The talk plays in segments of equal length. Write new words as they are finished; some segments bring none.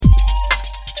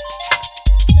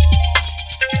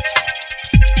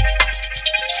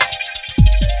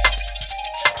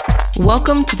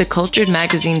Welcome to the Cultured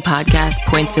Magazine podcast,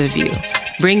 Points of View,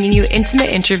 bringing you intimate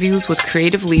interviews with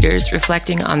creative leaders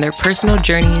reflecting on their personal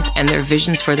journeys and their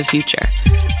visions for the future.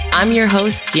 I'm your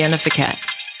host, Sienna Fiquet.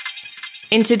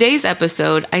 In today's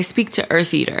episode, I speak to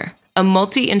Eartheater, a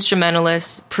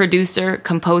multi-instrumentalist, producer,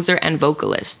 composer, and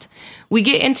vocalist. We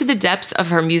get into the depths of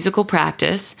her musical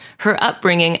practice, her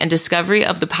upbringing and discovery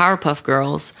of the Powerpuff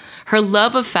Girls, her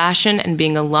love of fashion and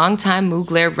being a longtime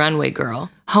Mugler runway girl,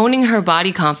 honing her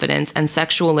body confidence and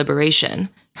sexual liberation,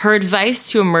 her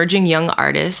advice to emerging young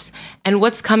artists, and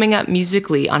what's coming up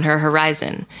musically on her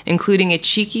horizon, including a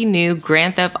cheeky new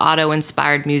Grand Theft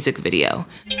Auto-inspired music video.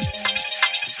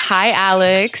 Hi,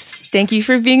 Alex. Thank you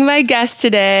for being my guest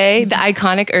today, the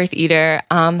iconic Eartheater.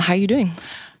 How are you doing?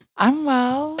 I'm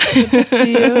well. Good to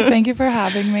see you. Thank you for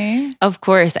having me. Of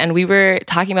course. And we were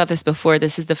talking about this before.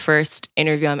 This is the first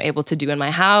interview I'm able to do in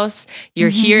my house. You're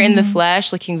here in the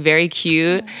flesh, looking very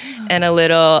cute, and a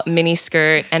little mini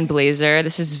skirt and blazer.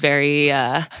 This is very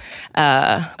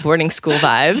boarding school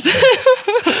vibes.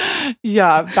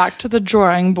 Yeah, back to the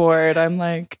drawing board. I'm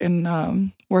like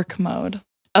in work mode.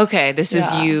 Okay, this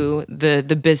is you, the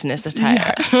business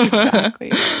attire. Yes,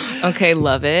 exactly. Okay,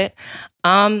 love it.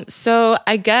 So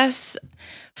I guess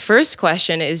first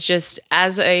question is just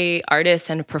as a artist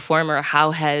and a performer,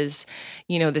 how has,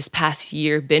 this past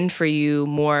year been for you,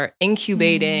 more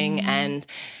incubating and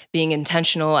being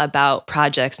intentional about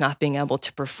projects not being able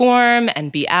to perform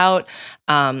and be out,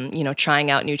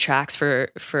 trying out new tracks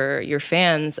for your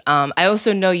fans. I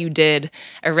also know you did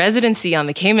a residency on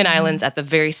the Cayman Islands at the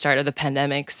very start of the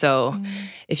pandemic. So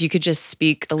if you could just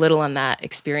speak a little on that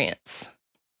experience.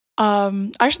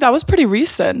 Actually, that was pretty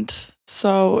recent.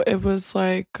 So it was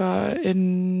like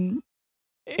in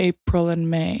April and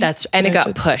May. It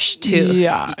got pushed too.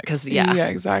 Yeah. Yeah,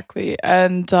 exactly.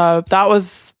 And that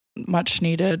was much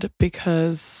needed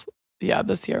because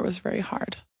this year was very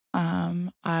hard.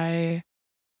 I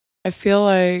feel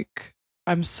like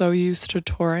I'm so used to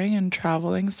touring and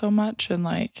traveling so much, and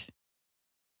like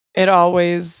I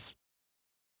always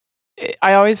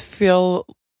feel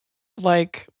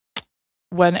like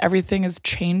when everything is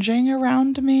changing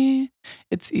around me,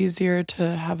 it's easier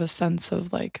to have a sense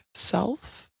of like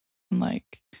self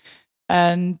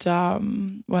and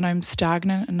when I'm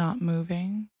stagnant and not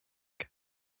moving,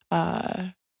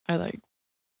 I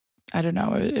don't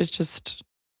know.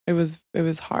 It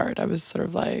was hard. I was sort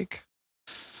of like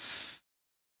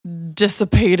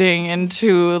dissipating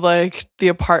into like the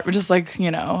apartment, just like,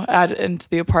 add into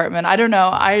the apartment. I don't know.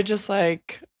 I just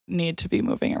like need to be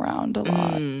moving around a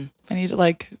lot. I need to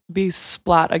like be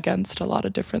splat against a lot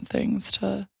of different things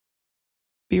to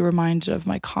be reminded of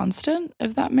my constant,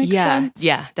 if that makes sense.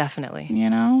 Yeah, definitely.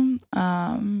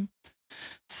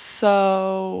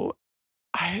 So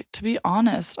to be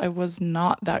honest, I was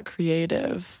not that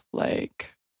creative,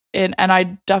 and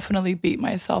I definitely beat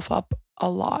myself up a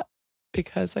lot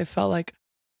because I felt like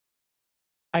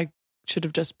I should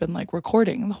have just been like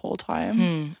recording the whole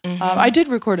time. I did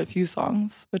record a few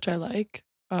songs, which I like,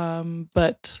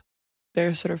 but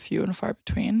they're sort of few and far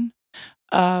between.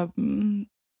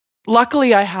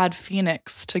 Luckily, I had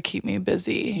Phoenix to keep me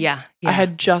busy. Yeah. I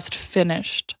had just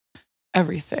finished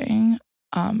everything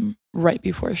right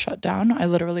before it shut down. I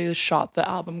literally shot the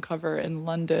album cover in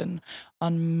London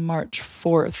on March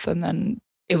 4th, and then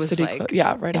it was right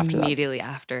after that. Immediately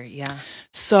after, yeah.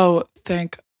 So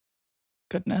thank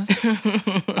goodness.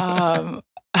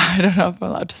 I don't know if I'm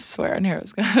allowed to swear in here. I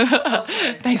was gonna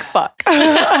thank fuck.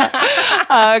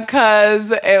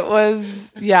 Cause it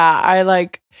was, I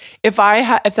like, if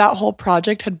that whole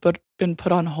project had been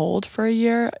put on hold for a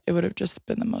year, it would have just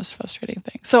been the most frustrating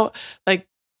thing. So like,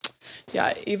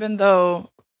 even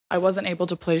though I wasn't able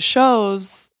to play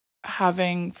shows,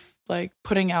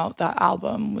 putting out that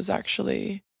album was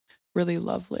actually really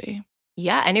lovely.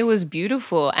 Yeah, and it was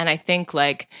beautiful. And I think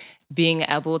like being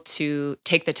able to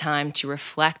take the time to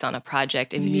reflect on a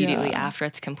project immediately after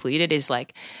it's completed is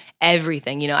like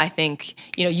everything. I think,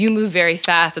 you move very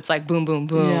fast. It's like boom, boom,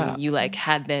 boom. Yeah. You like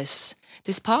had this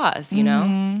pause,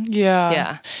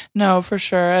 Yeah. No, for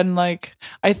sure. And like,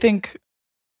 I think,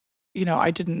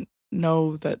 I didn't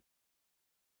know that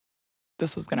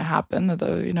this was going to happen, that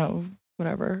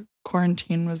whatever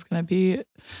quarantine was going to be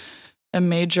a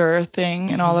major thing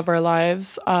in all of our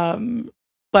lives.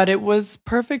 But it was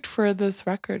perfect for this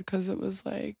record because it was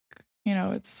like,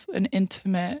 it's an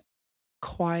intimate,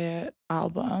 quiet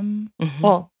album.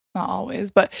 Well, not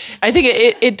always, but I think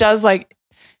it does like,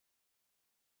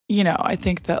 I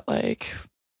think that like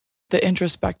the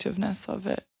introspectiveness of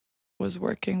it was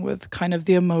working with kind of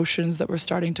the emotions that were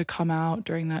starting to come out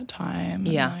during that time.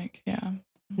 Yeah. And like, yeah.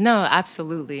 No,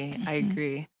 absolutely. I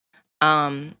agree.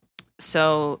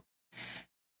 So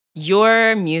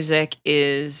your music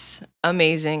is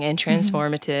amazing and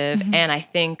transformative. Mm-hmm. And I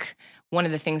think one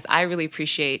of the things I really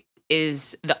appreciate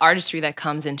is the artistry that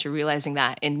comes into realizing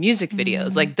that in music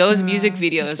videos. Like those music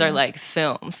videos are like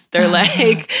films. They're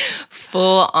like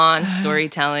full on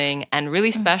storytelling and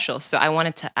really special. So I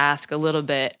wanted to ask a little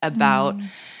bit about,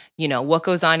 you know, what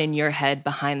goes on in your head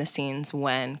behind the scenes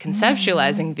when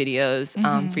conceptualizing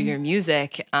videos for your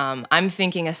music. I'm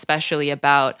thinking especially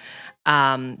about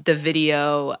the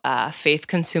video Faith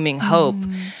Consuming Hope,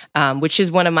 which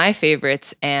is one of my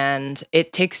favorites, and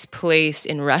it takes place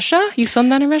in Russia. You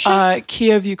filmed that in Russia?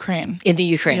 Kiev, Ukraine. In the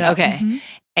Ukraine, yeah. Okay.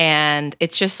 And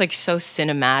it's just like so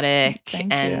cinematic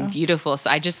and beautiful. So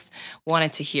I just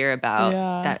wanted to hear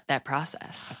about that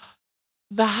process.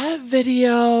 That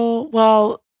video,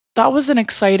 well, that was an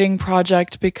exciting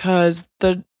project because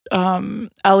the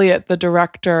Elliot, the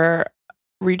director,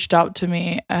 reached out to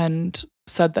me and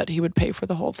said that he would pay for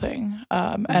the whole thing.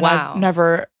 And wow.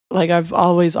 I've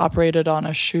always operated on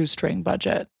a shoestring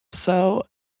budget. So,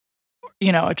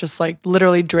 you know, just like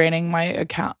literally draining my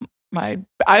account. For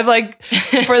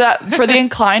the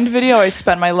Inclined video, I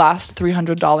spent my last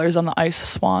 $300 on the Ice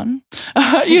Swan.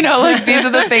 You know, like these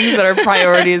are the things that are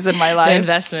priorities in my life. The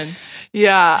investments.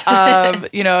 Yeah.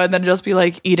 You know, and then just be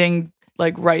like eating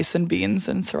like rice and beans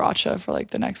and sriracha for like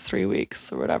the next 3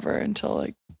 weeks or whatever until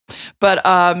like, but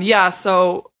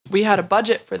so we had a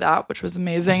budget for that, which was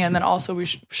amazing. And then also we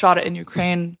shot it in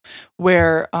Ukraine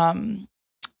where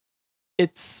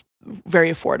it's very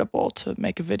affordable to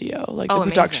make a video, like the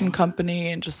production amazing. Company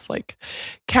and just like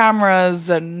cameras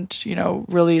and, you know,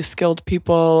 really skilled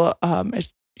people.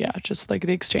 Just like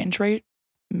the exchange rate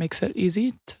makes it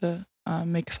easy to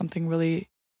make something really,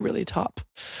 really top.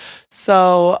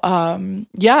 So,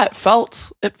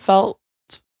 it felt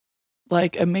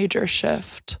like a major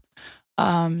shift.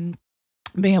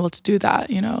 Being able to do that,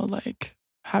 you know, like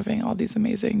having all these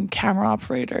amazing camera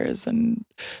operators and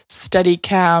steady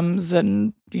cams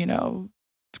and, you know,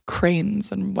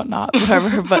 cranes and whatnot,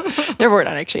 whatever. But there weren't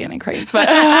actually any cranes, but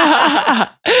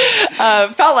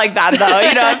felt like that though,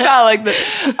 you know, it felt like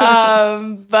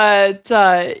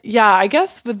that. I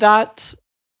guess with that,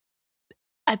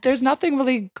 there's nothing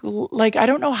really like, I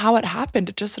don't know how it happened.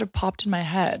 It just sort of popped in my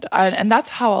head. And that's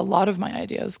how a lot of my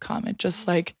ideas come. It just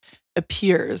like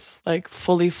appears like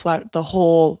fully flat, the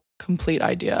whole complete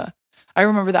idea. I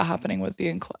remember that happening with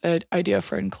the idea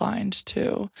for Inclined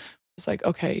too. It's like,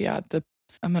 okay, yeah,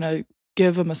 I'm going to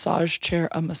give a massage chair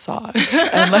a massage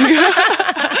and like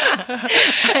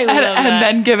and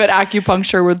then give it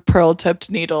acupuncture with pearl tipped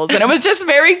needles. And it was just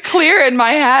very clear in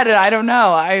my head. And I don't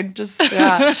know. I just,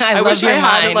 I wish I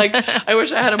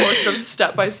had a more sort of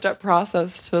step-by-step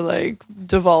process to like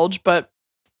divulge, but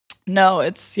no,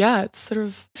 it's sort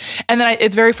of, and then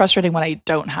it's very frustrating when I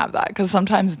don't have that. Cause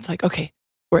sometimes it's like, okay,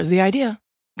 where's the idea?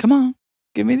 Come on,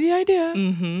 give me the idea.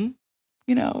 Mm-hmm.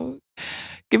 You know,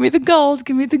 give me the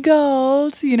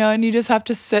gold, you know, and you just have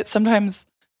to sit. Sometimes,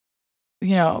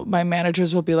 you know, my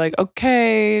managers will be like,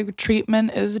 okay,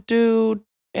 treatment is due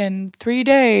in 3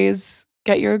 days.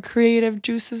 Get your creative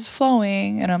juices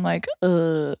flowing. And I'm like,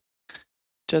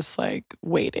 just like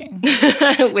waiting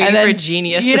for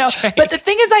genius to strike. But the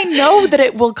thing is, I know that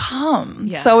it will come.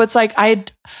 Yeah. So it's like, I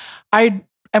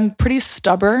am pretty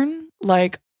stubborn.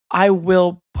 Like I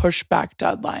will push back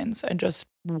deadlines and just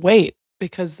wait.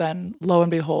 Because then, lo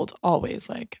and behold, always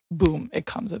like, boom, it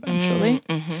comes eventually.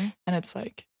 Mm-hmm. And it's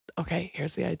like, okay,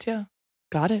 here's the idea.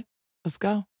 Got it. Let's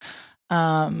go.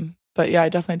 But yeah, I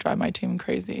definitely drive my team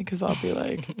crazy because I'll be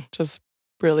like, just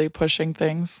really pushing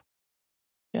things.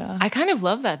 Yeah. I kind of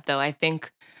love that though. I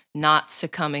think not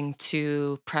succumbing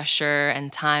to pressure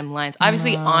and timelines,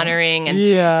 obviously honoring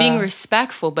and being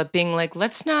respectful, but being like,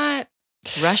 let's not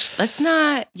rush. Let's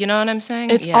not, you know what I'm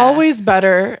saying? It's always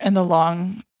better in the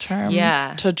long term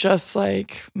to just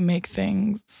like make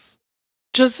things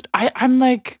just, I'm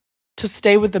like, to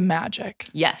stay with the magic.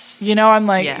 Yes. You know, I'm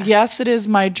like, yes, it is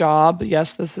my job.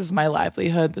 Yes, this is my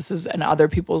livelihood. This is and other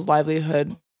people's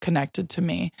livelihood connected to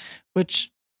me,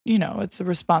 which, you know, it's a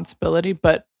responsibility.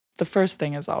 But the first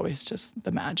thing is always just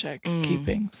the magic,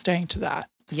 staying to that.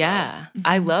 So, yeah,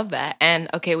 I love that. And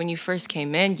okay, when you first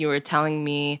came in, you were telling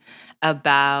me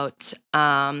about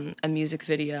a music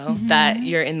video that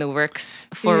you're in the works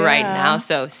for right now.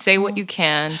 So say what you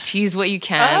can, tease what you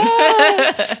can.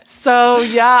 So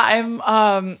yeah,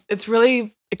 I'm. It's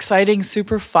really exciting,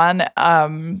 super fun.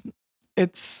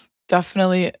 It's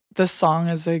definitely, this song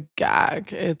is a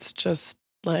gag. It's just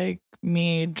like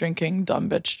me drinking dumb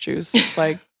bitch juice,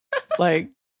 like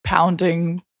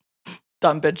pounding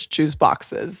dumb bitch juice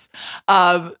boxes.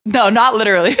 No, not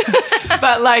literally,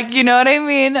 but like, you know what I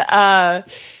mean?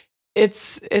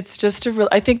 It's just a real,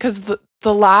 I think because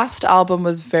the last album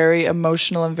was very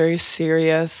emotional and very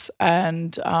serious.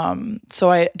 And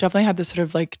so I definitely had this sort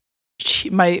of like,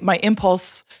 my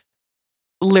impulse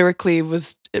lyrically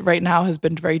was right now has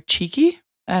been very cheeky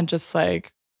and just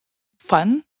like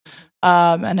fun.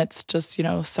 And it's just, you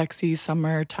know, sexy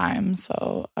summertime.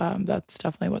 So that's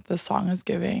definitely what this song is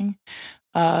giving.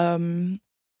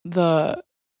 The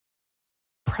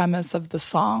premise of the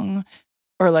song,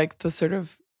 or like the sort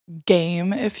of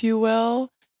game, if you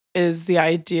will, is the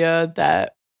idea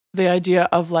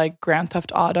of like Grand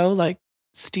Theft Auto, like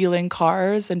stealing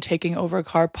cars and taking over a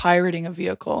car, pirating a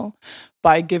vehicle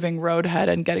by giving roadhead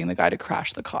and getting the guy to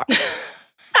crash the car.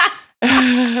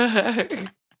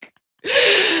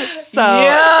 So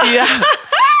yeah.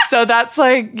 So that's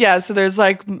like, yeah, so there's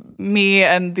like me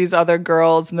and these other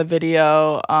girls in the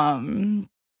video.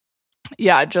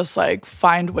 Just like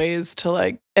find ways to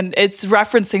like, and it's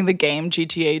referencing the game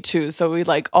GTA too. So we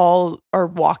like all are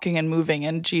walking and moving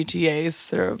in GTA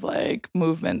sort of like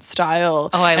movement style.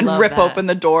 And rip open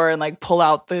the door and like pull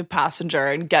out the passenger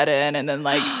and get in. And then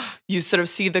like you sort of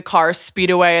see the car speed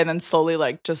away and then slowly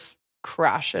like just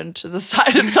crash into the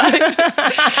side of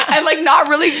and like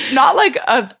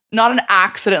not an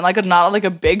accident, like not like a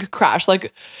big crash,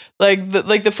 like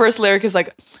the first lyric is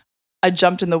like, I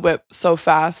jumped in the whip so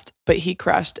fast, but he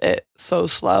crashed it so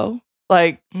slow.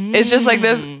 Like, it's just like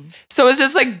this. So it's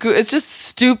just like, it's just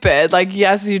stupid. Like,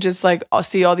 yes, you just like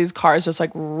see all these cars just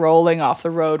like rolling off the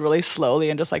road really slowly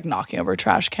and just like knocking over a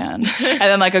trash can. And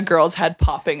then like a girl's head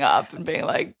popping up and being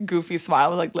like goofy smile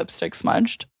with like lipstick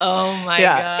smudged. Oh my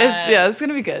God. It's going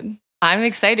to be good. I'm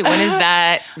excited. When is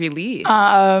that released?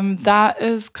 That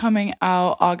is coming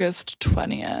out August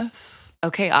 20th.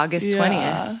 Okay, August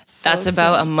 20th. So that's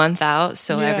about a month out.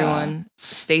 So everyone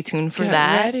stay tuned for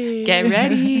that. Get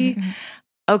ready.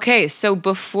 Okay, so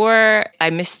before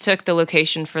I mistook the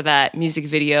location for that music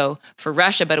video for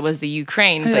Russia, but it was the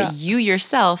Ukraine, but you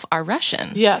yourself are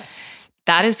Russian. Yes.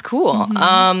 That is cool.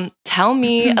 Mm-hmm. Tell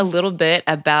me a little bit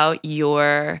about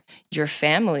your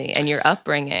family and your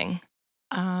upbringing.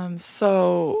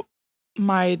 So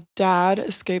my dad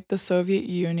escaped the Soviet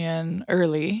Union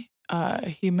early.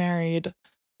 He married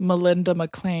Melinda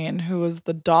McLean, who was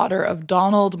the daughter of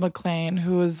Donald McLean,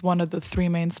 who was one of the three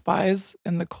main spies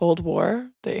in the Cold War,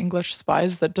 the English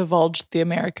spies that divulged the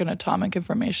American atomic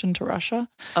information to Russia.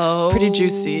 Oh, pretty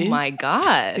juicy. My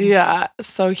God. Yeah.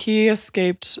 So he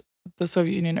escaped the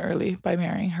Soviet Union early by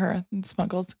marrying her and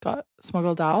got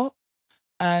smuggled out.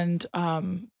 And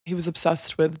he was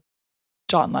obsessed with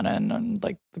John Lennon and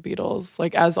like the Beatles,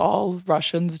 like as all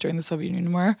Russians during the Soviet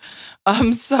Union were.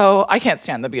 So I can't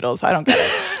stand the Beatles. I don't get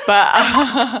it.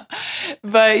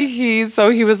 But he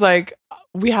was like,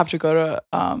 we have to go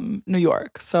to New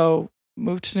York. So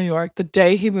moved to New York. The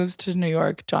day he moves to New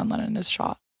York, John Lennon is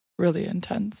shot. Really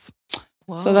intense.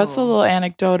 Whoa. So that's a little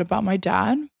anecdote about my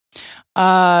dad.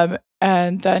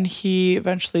 And then he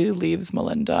eventually leaves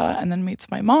Melinda and then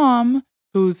meets my mom,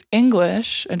 who's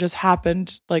English and just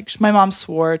happened, like my mom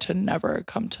swore to never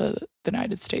come to the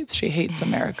United States. She hates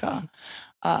America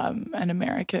and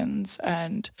Americans.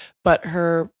 But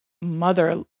her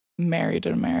mother married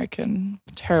an American,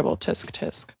 terrible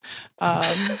tisk.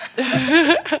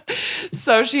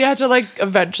 So she had to like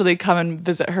eventually come and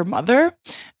visit her mother.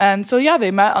 And so, yeah,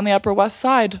 they met on the Upper West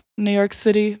Side, New York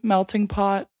City, melting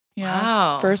pot. Yeah.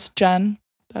 Wow. First gen.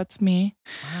 That's me.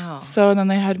 Wow. So and then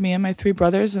they had me and my three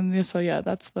brothers, and so yeah,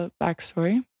 that's the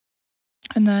backstory.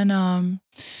 And then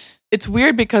it's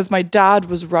weird because my dad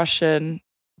was Russian,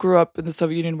 grew up in the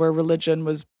Soviet Union where religion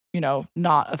was, you know,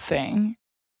 not a thing.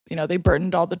 You know, they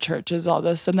burned all the churches, all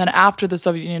this. And then after the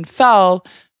Soviet Union fell,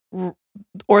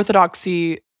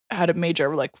 Orthodoxy had a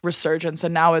major like resurgence,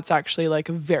 and now it's actually like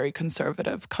a very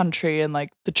conservative country, and like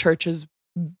the church is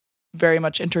very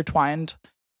much intertwined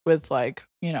with like,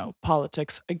 you know,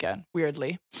 politics again,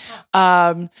 weirdly.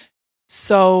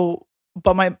 So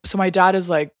my dad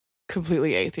is like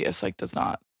completely atheist, like does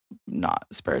not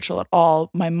spiritual at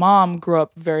all. My mom grew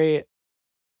up very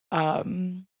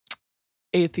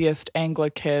atheist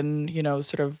Anglican, you know,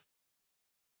 sort of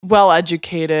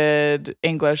well-educated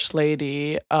English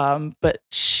lady, but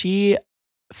she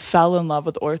fell in love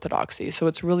with Orthodoxy. So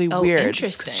it's really weird.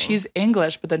 Interesting. She's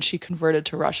English, but then she converted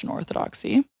to Russian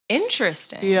Orthodoxy.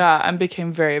 Interesting. Yeah, and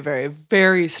became very, very,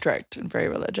 very strict and very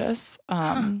religious.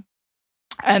 And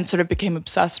sort of became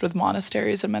obsessed with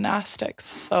monasteries and monastics.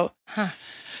 So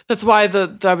that's why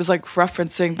I was like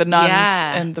referencing the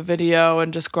nuns in the video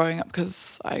and just growing up,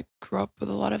 because I grew up with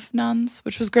a lot of nuns,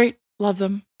 which was great. Love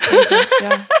them.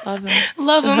 Yeah, love him.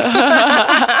 Love him.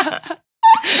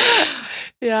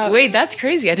 Yeah. Wait, that's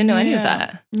crazy. I didn't know any of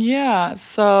that. Yeah.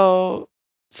 So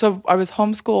I was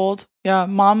homeschooled. Yeah.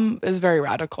 Mom is very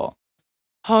radical.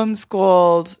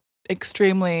 Homeschooled,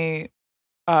 extremely,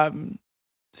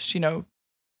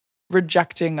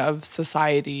 rejecting of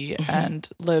society and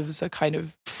lives a kind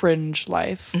of fringe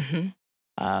life.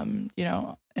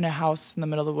 In a house in the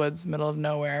middle of the woods, middle of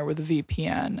nowhere with a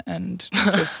VPN and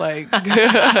just like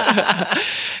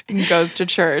goes to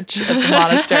church at the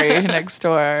monastery next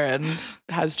door and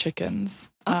has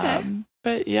chickens. Okay.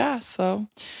 But yeah, so,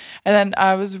 and then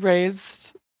I was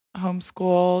raised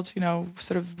homeschooled,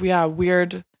 sort of,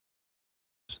 weird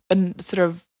and sort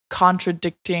of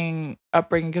contradicting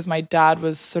upbringing because my dad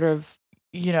was sort of,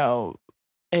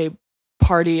 a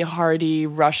party hardy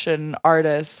Russian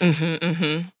artist.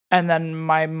 And then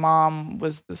my mom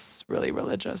was this really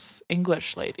religious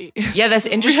English lady. Yeah, that's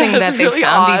interesting that they really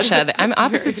found each other.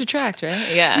 Opposites attract,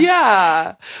 right? Yeah.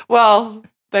 Yeah. Well,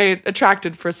 they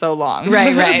attracted for so long.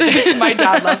 Right. My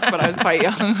dad left when I was quite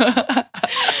young.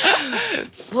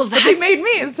 Well, but they made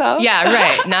me, so. Yeah,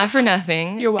 right. Not for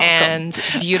nothing. You're welcome. And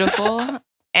beautiful.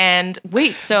 And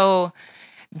wait, so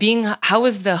how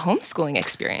was the homeschooling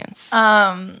experience?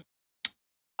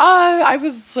 I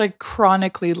was like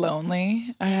chronically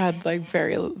lonely. I had like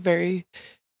very, very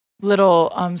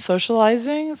little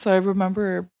socializing. So I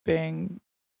remember being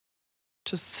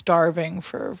just starving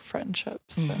for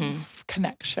friendships and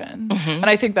connection. And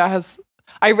I think that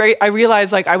I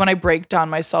realize like when I break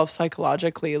down myself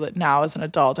psychologically now as an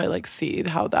adult, I like see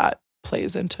how that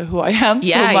plays into who I am so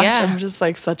much. Yeah. I'm just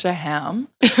like such a ham.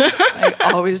 Like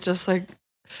always just like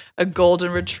a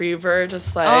golden retriever,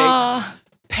 just like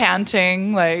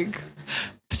panting, like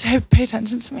pay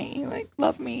attention to me, like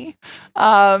love me.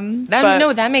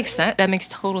 That makes sense. That makes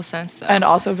total sense though. And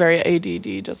also very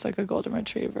ADD, just like a golden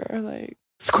retriever, like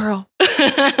squirrel. What's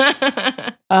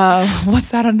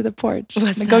that under the porch?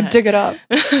 Go dig it up.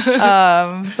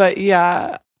 But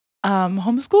yeah,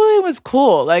 homeschooling was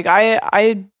cool. Like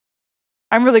I'm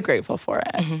really grateful for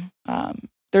it.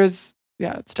 It's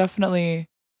definitely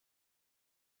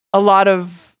a lot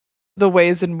of the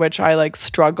ways in which I like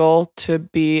struggle to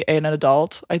be an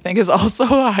adult, I think is also,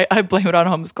 I blame it on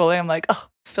homeschooling. I'm like,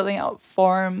 filling out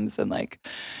forms and like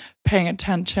paying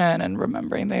attention and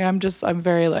remembering things. I'm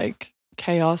very like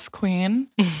chaos queen,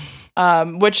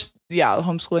 which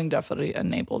homeschooling definitely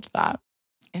enabled that.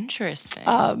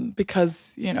 Interesting.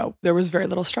 Because, there was very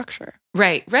little structure.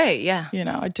 Right. Yeah.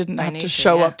 I didn't have to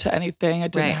show up to anything. I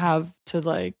didn't have to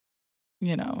like,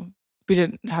 we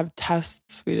didn't have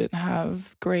tests. We didn't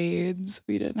have grades.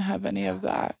 We didn't have any of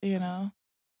that,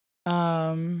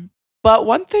 But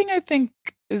one thing I think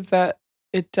is that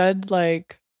it did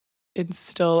like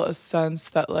instill a sense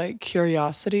that like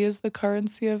curiosity is the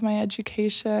currency of my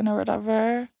education or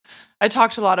whatever. I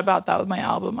talked a lot about that with my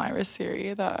album, Iris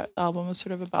Siri. That album was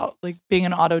sort of about like being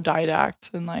an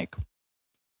autodidact and like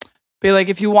be like,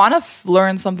 if you want to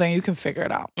learn something, you can figure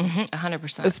it out.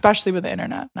 100%. Especially with the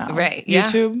internet now. Right. Yeah.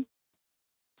 YouTube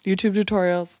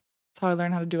tutorials. That's how I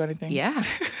learned how to do anything. Yeah.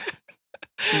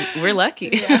 We're lucky.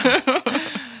 Yeah.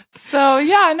 So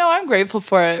yeah, no, I'm grateful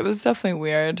for it. It was definitely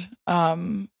weird.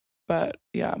 But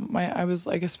yeah, I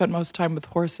spent most time with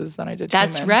horses than I did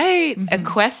That's humans. right.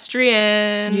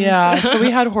 Equestrian. Yeah. So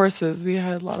we had horses. We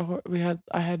had a lot of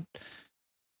I had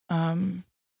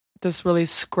this really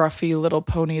scruffy little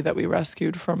pony that we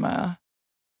rescued from a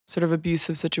sort of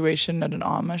abusive situation at an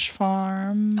Amish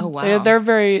farm. Oh wow. They're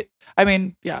very,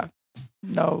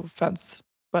 no offense,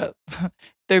 but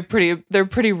they're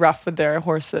pretty rough with their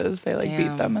horses. They like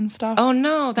beat them and stuff. Oh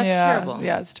no, that's terrible.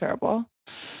 Yeah, it's terrible.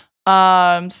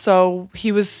 So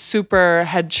he was super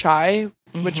head shy,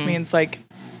 which means like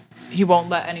he won't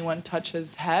let anyone touch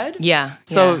his head. Yeah.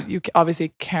 So you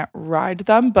obviously can't ride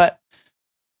them, but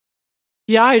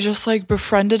yeah, I just like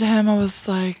befriended him. I was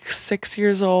like 6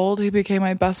 years old. He became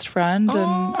my best friend,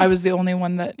 and I was the only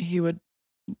one that he would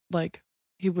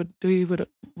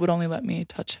only let me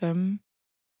touch him,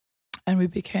 and we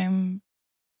became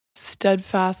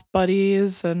steadfast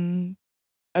buddies, and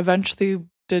eventually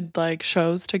did like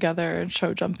shows together and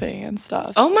show jumping and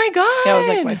stuff. Oh my God. Yeah, it was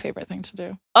like my favorite thing to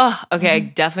do. Oh, okay.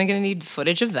 Definitely going to need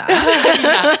footage of that.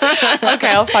 Yeah. Okay,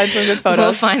 I'll find some good photos.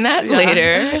 We'll find that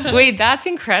later. Wait, that's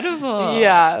incredible.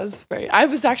 Yeah, it was great. I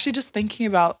was actually just thinking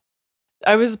about,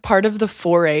 I was part of the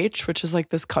 4-H, which is like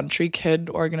this country kid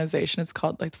organization. It's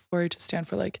called like 4-H to stand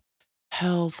for like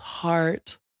health,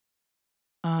 heart,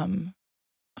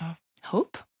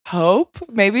 hope?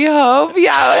 Maybe hope.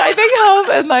 Yeah, I think hope.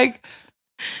 And like,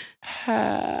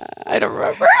 I don't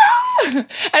remember.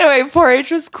 Anyway,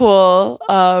 4-H was cool.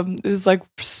 It was like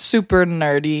super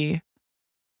nerdy,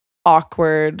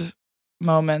 awkward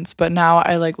moments, but now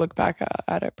I like look back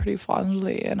at it pretty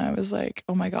fondly, and I was like,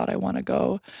 oh my God, I want to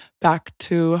go back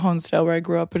to Honesdale where I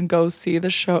grew up and go see the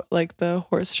show, like the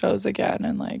horse shows again,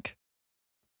 and like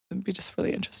it'd be just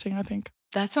really interesting, I think.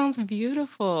 That sounds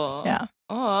beautiful. Yeah.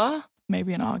 Aw.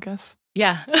 Maybe in August.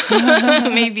 Yeah.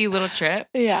 Maybe a little trip.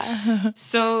 Yeah.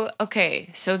 So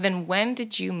then when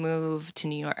did you move to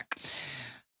New York?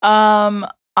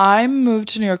 I moved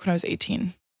to New York when I was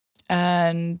 18,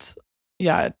 and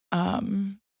yeah,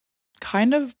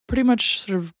 kind of pretty much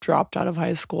sort of dropped out of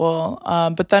high school,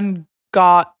 but then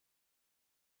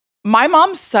my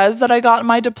mom says that I got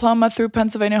my diploma through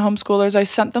Pennsylvania Homeschoolers. I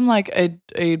sent them like a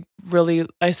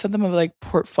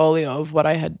portfolio of what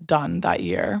I had done that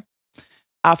year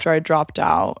after I dropped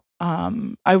out.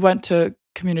 I went to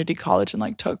community college and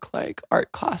like took like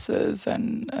art classes,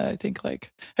 and I think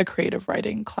like a creative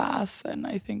writing class, and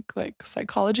I think like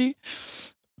psychology.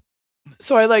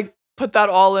 So I like put that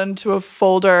all into a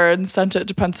folder and sent it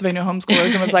to Pennsylvania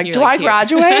Homeschoolers and was like, do I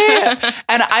graduate?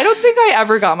 And I don't think I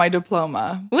ever got my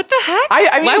diploma. What the heck?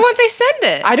 I mean, why won't they send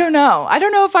it? I don't know. I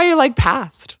don't know if I like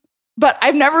passed, but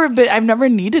I've never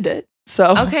needed it.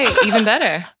 So okay, even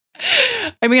better.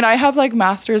 I mean, I have like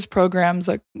master's programs,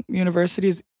 like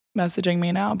universities messaging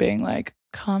me now being like,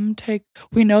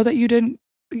 we know that you didn't.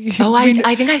 Oh, I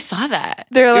think I saw that.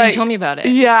 They're like, you told me about it.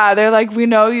 Yeah, they're like, we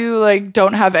know you like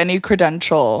don't have any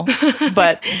credential,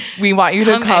 but we want you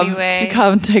to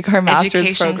come take our master's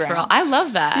Education program. For all. I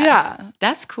love that. Yeah,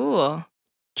 that's cool.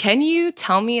 Can you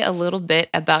tell me a little bit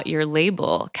about your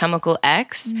label, Chemical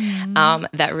X,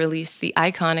 that released the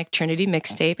iconic Trinity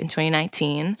mixtape in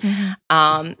 2019?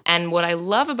 Mm-hmm. And what I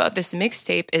love about this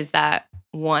mixtape is that,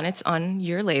 one, it's on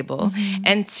your label, mm-hmm.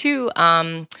 and two,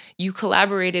 you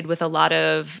collaborated with a lot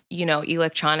of,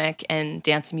 electronic and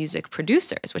dance music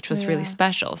producers, which was really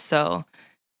special. So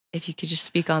if you could just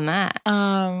speak on that.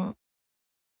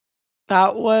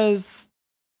 That was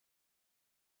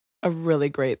a really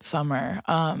great summer.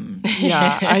 I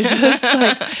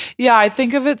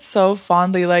think of it so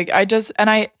fondly. Like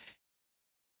it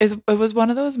was one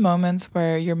of those moments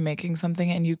where you're making something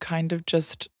and you kind of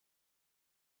just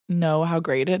know how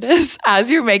great it is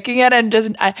as you're making it, and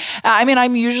just I mean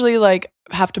I'm usually like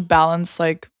have to balance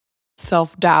like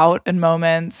self-doubt and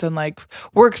moments and like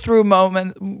work through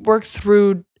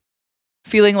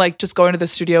feeling like just going to the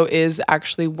studio is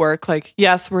actually work. Like,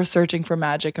 yes, we're searching for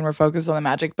magic and we're focused on the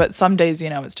magic, but some days,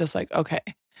 it's just like, okay,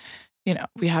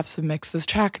 we have to mix this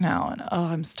track now, and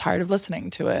I'm tired of listening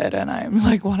to it, and I'm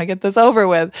like, want to get this over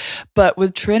with. But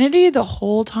with Trinity, the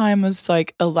whole time was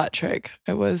like electric.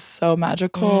 It was so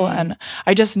magical, and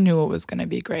I just knew it was going to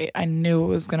be great. I knew it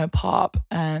was going to pop,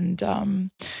 and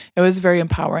it was a very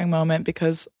empowering moment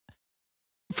because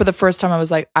for the first time I was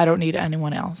like, I don't need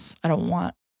anyone else. I don't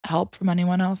want help from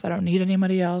anyone else. I don't need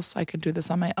anybody else. I can do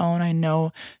this on my own. I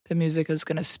know the music is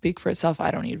going to speak for itself. I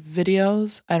don't need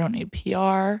videos. I don't need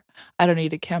PR. I don't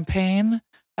need a campaign.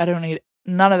 I don't need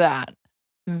none of that.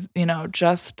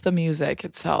 Just the music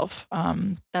itself.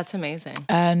 That's amazing.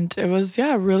 And it was,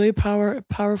 a really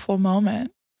powerful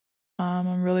moment.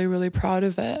 I'm really, really proud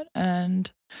of it.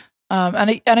 And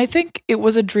I think it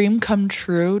was a dream come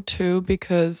true too,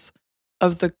 because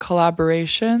of the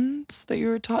collaborations that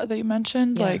you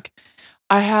mentioned. Yeah. Like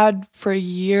I had for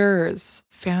years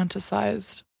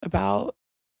fantasized about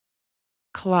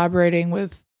collaborating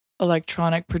with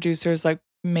electronic producers, like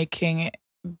making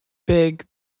big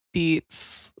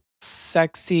beats,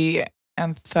 sexy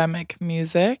anthemic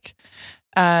music.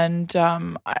 And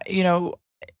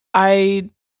I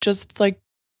just like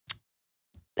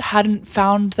hadn't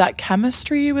found that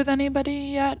chemistry with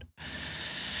anybody yet.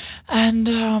 And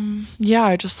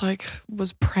I just like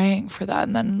was praying for that,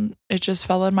 and then it just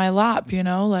fell in my lap,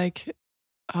 like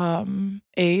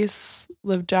Ace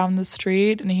lived down the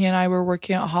street, and he and I were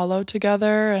working at Hollow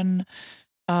together, and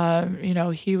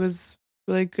he was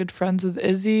really good friends with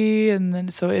Izzy, and then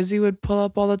so Izzy would pull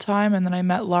up all the time, and then I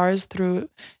met Lars through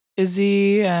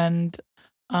Izzy, and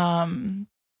then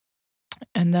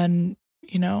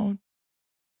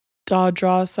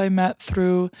Dodros I met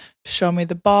through Show Me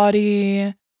the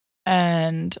Body.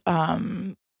 And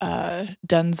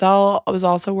Denzel was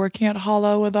also working at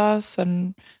Hollow with us,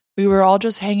 and we were all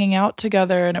just hanging out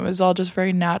together, and it was all just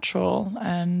very natural.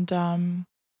 And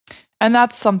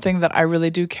that's something that I really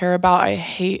do care about. I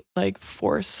hate like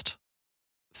forced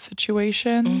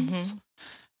situations.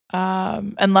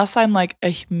 Unless I'm like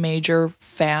a major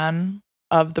fan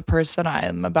of the person I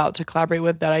am about to collaborate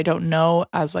with that I don't know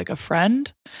as like a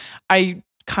friend, I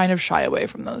kind of shy away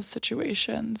from those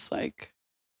situations. Like,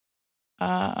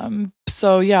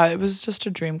 so yeah, it was just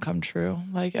a dream come true.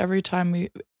 Like every time we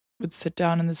would sit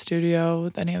down in the studio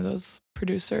with any of those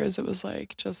producers, it was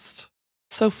like just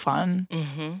so fun.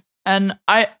 Mm-hmm. And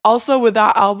I also, with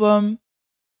that album,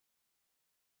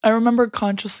 I remember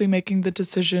consciously making the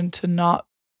decision to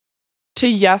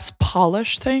yes,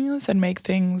 polish things and make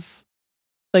things,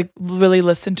 like really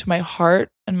listen to my heart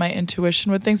and my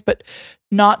intuition with things, but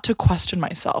not to question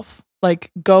myself.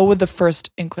 Like go with the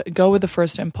first impulse, go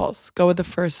with the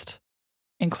first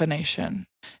inclination.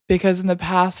 Because in the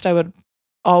past, I would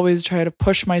always try to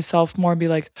push myself more and be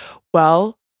like,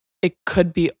 well, it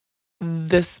could be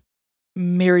this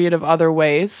myriad of other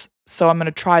ways, so I'm going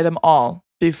to try them all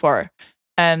before.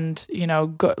 And, you know,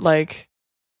 go, like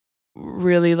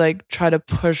really like try to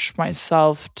push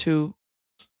myself to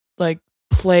like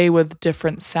play with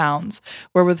different sounds.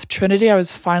 Where with Trinity, I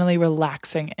was finally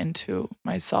relaxing into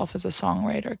myself as a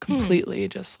songwriter completely,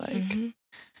 just like,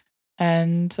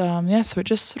 and yeah, so it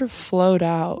just sort of flowed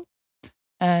out.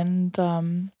 And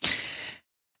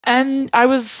I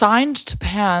was signed to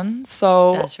Pan,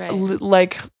 so that's right.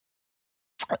 Like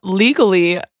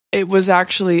legally, it was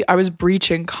actually, I was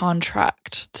breaching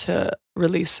contract to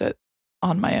release it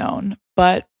on my own.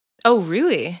 But oh,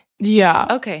 really? Yeah.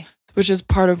 Okay. Which is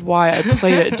part of why I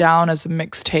played it down as a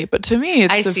mixtape. But to me,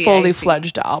 it's a fully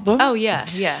fledged album. Oh, yeah,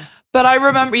 yeah. But I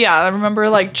remember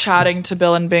like chatting to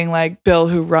Bill and being like, Bill,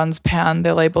 who runs Pan,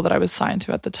 the label that I was signed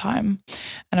to at the time.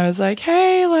 And I was like,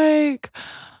 hey, like,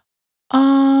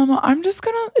 I'm just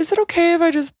is it okay if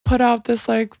I just put out this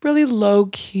like really low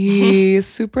key,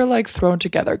 super like thrown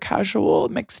together casual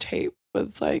mixtape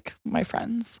with like my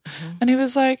friends? And he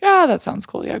was like, yeah, that sounds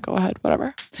cool. Yeah, go ahead,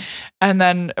 whatever. And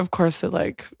then of course it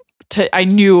like, I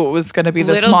kneo it was going to be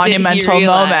this monumental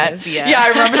moment. Yeah, I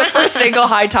remember the first single,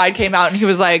 High Tide, came out and he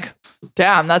was like,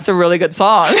 damn, that's a really good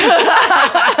song. And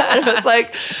I was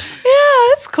like,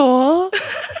 yeah, it's cool.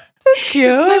 It's cute.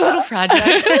 My little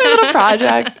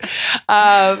project.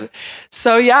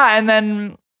 So yeah, and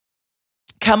then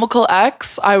Chemical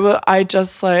X, I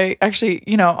just like, actually,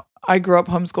 you know, I grew up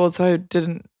homeschooled, so I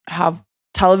didn't have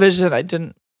television. I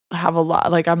didn't have a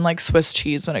lot, like I'm like Swiss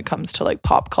cheese when it comes to like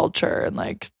pop culture and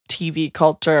like TV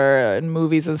culture and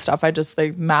movies and stuff. I just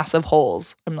like massive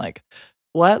holes. I'm like,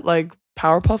 what? Like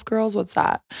Powerpuff Girls? What's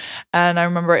that? And I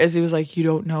remember Izzy was like, you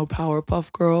don't know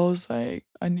Powerpuff Girls? Like,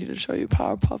 I need to show you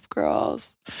Powerpuff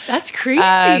Girls. That's crazy.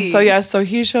 And so yeah, so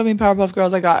he showed me Powerpuff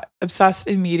Girls. I got obsessed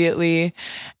immediately.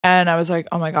 And I was like,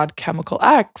 oh my God, Chemical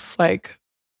X. Like,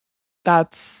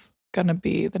 that's gonna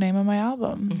be the name of my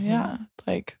album. Yeah.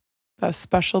 Like a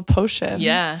special potion.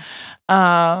 Yeah.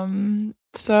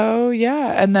 So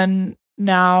yeah. And then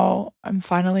now I'm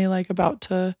finally like about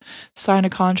to sign a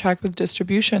contract with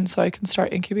distribution so I can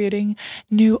start incubating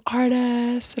new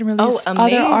artists and release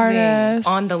other artists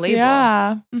on the label.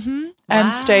 Yeah.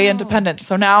 And stay independent.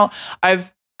 So now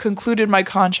I've concluded my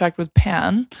contract with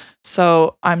Pan.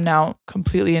 So I'm now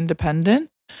completely independent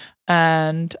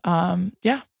and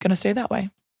yeah, gonna stay that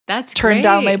way. That's turn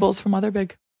down labels from other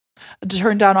big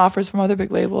turn down offers from other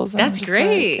big labels. That's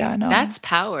great. Like, yeah, no. That's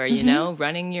power, you know,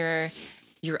 running your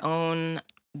own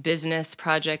business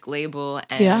project label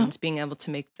and being able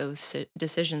to make those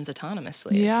decisions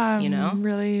autonomously. Yeah, you know? I'm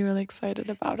really, really excited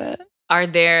about it. Are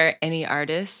there any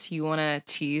artists you want to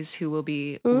tease who will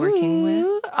be working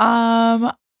with?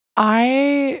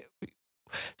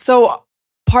 So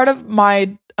part of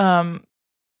my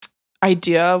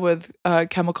idea with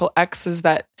Chemical X is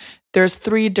that there's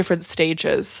 3 different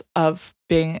stages of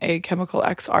being a Chemical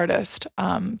X artist.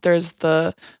 There's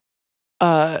the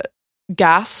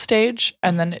gas stage,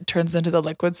 and then it turns into the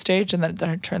liquid stage, and then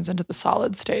it turns into the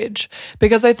solid stage.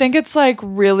 Because I think it's like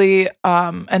really,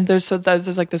 and there's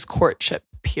like this courtship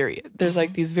period. There's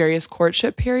like these various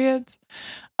courtship periods.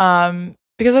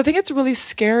 Because I think it's really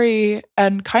scary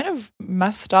and kind of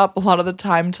messed up a lot of the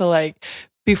time to like,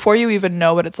 before you even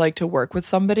know what it's like to work with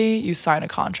somebody, you sign a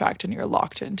contract and you're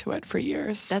locked into it for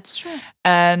years. That's true.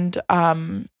 And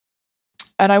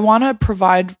I want to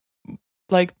provide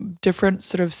like different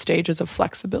sort of stages of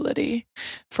flexibility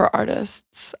for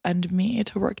artists and me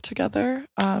to work together.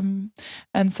 And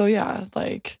so, yeah,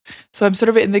 like, so I'm sort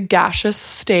of in the gaseous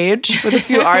stage with a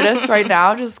few artists right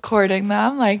now, just courting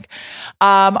them. Like,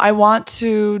 I want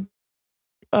to,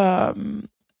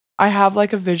 I have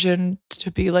like a vision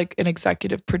to be like an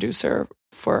executive producer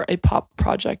for a pop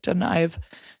project. And I've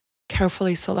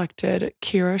carefully selected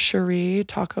Kira Cherie,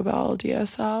 Taco Bell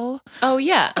DSL. Oh,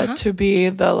 yeah. To be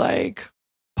the like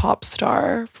pop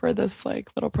star for this like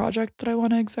little project that I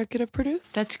want to executive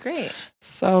produce. That's great.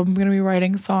 So I'm going to be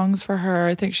writing songs for her.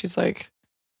 I think she's like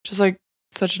just like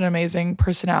such an amazing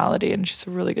personality, and she's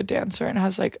a really good dancer and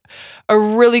has like a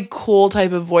really cool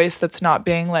type of voice that's not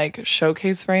being like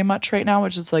showcased very much right now,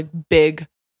 which is like big,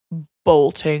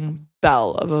 bolting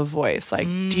bell of a voice, like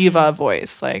diva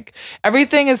voice. Like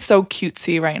everything is so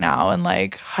cutesy right now and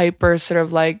like hyper sort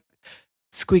of like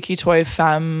squeaky toy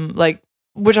femme, like,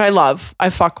 which I love. I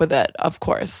fuck with it, of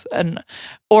course. And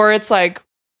or it's like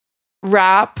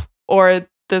rap or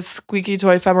the squeaky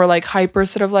toy femme or like hyper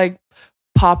sort of like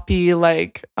poppy,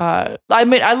 like I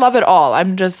mean I love it all.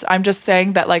 I'm just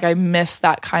saying that like I miss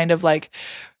that kind of like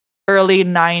early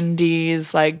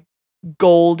 90s like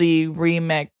Goldie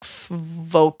remix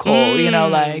vocal, you know,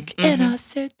 like in a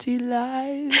city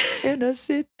lies, in a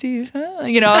city,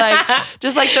 you know, like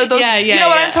just like those you know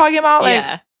what I'm talking about,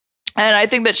 like and I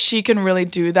think that she can really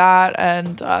do that,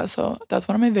 and so that's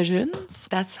one of my visions.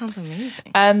 That sounds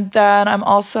amazing. And then I'm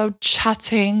also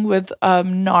chatting with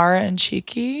Nara and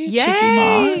Cheeky. Yay! Cheeky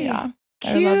Ma, yeah.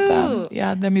 Cute. I love them.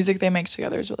 Yeah, the music they make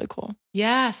together is really cool.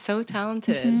 Yeah, so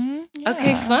talented. Yeah.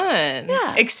 Okay, fun.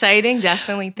 Yeah. Exciting,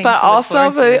 definitely things but to look also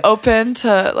forward very to. open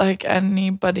to like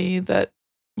anybody that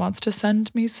wants to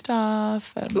send me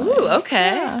stuff. And, Ooh, like,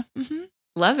 okay. Yeah.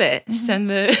 Love it. Send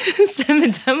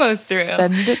the demos through.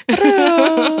 Send it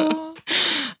through.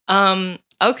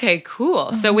 Okay,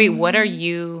 cool. So wait, what are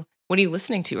you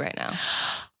listening to right now?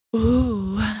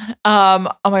 Ooh.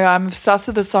 Oh my God, I'm obsessed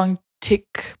with the song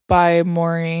Tick by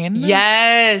Maureen.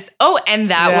 Yes. Oh, and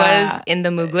that was in the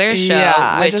Mugler show.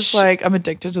 Yeah, which I just like, I'm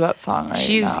addicted to that song right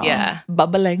now. Yeah.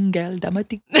 Babalengel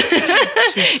Damatik.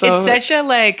 It's such a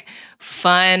like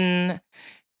fun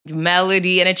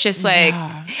melody, and it's just like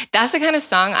that's the kind of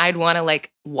song I'd want to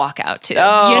like walk out to.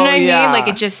 Oh, you know what I mean? Like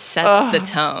it just sets the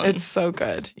tone. It's so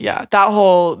good. Yeah, that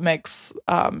whole mix,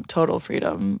 Total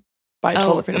Freedom by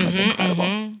Total Freedom is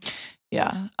incredible.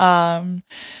 Yeah.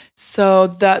 So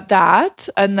that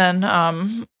and then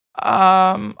I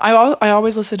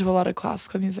always listen to a lot of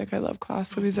classical music. I love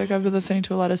classical music. I've been listening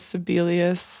to a lot of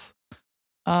Sibelius.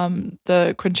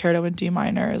 The Concerto in D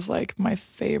minor is like my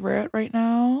favorite right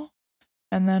now.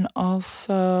 And then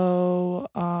also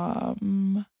I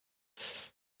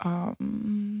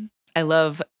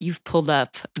love you've pulled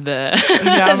up the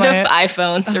the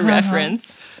iPhone to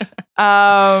reference.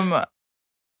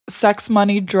 Sex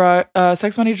Money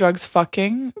Drugs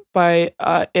Fucking by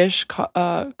Ish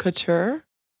Couture.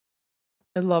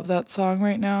 I love that song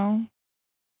right now.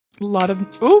 A lot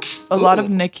of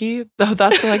Nicki. Though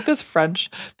that's like this French.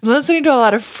 I'm listening to a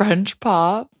lot of French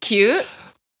pop. Cute.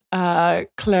 Claire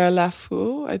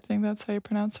Lafou, I think that's how you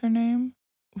pronounce her name.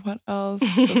 What else?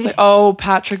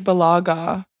 Patrick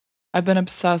Balaga. I've been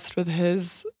obsessed with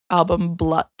his album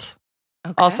Blut.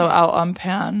 Okay. Also out on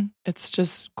Pan. It's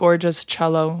just gorgeous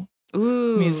cello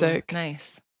music.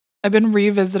 Nice. I've been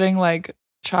revisiting like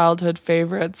childhood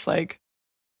favorites, like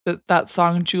that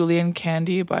song Julian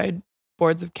Candy by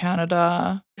Boards of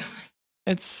Canada.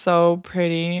 It's so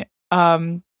pretty.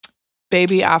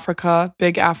 Baby Africa,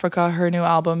 Big Africa, her new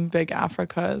album, Big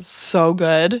Africa, is so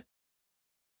good.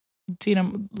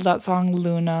 That song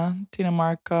Luna, Dina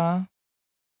Marca,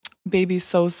 Baby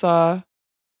Sosa,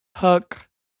 Hook,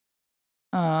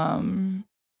 Erica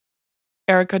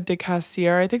De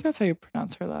Cassier. I think that's how you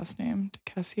pronounce her last name, De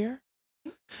Cassier.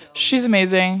 She's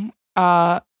amazing.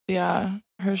 Yeah,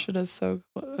 her shit is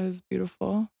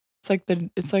beautiful.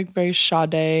 It's like very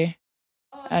Sade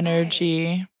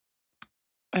energy. Nice.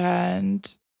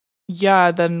 And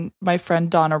yeah, then my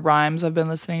friend Donna Rhimes, I've been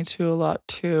listening to a lot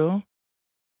too.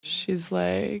 She's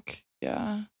like,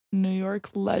 New York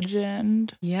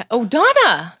legend. Yeah. Oh,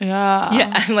 Donna. Yeah.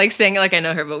 Yeah. I'm like saying it like I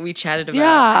know her, but we chatted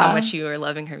about how much you were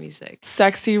loving her music.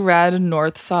 Sexy Red,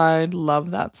 Northside.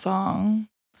 Love that song.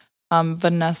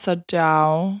 Vanessa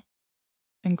Dow.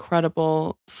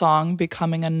 Incredible song,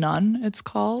 Becoming a Nun, it's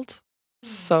called.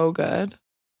 So good.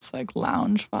 It's like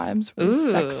lounge vibes,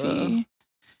 really sexy.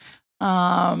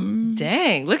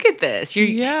 Dang, look at this.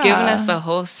 You're giving us the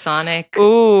whole Sonic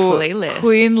playlist.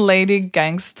 Queen Lady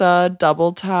Gangsta,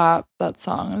 Double Tap. That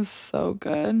song is so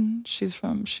good. She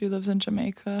lives in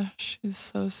Jamaica. She's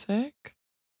so sick.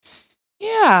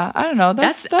 Yeah, I don't know.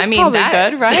 That's probably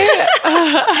good, right?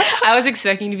 I was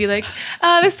expecting to be like,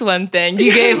 this one thing.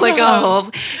 You gave like a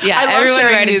whole everyone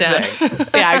write it down.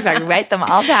 Yeah, exactly. Write them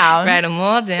all down. Write them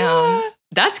all down.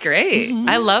 That's great.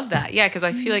 I love that. Yeah, because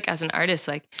I feel like as an artist,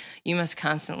 like you must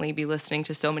constantly be listening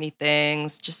to so many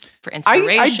things just for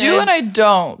inspiration. I do and I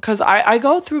don't, because I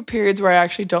go through periods where I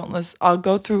actually don't listen. I'll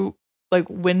go through like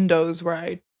windows where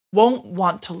I won't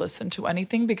want to listen to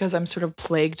anything because I'm sort of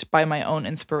plagued by my own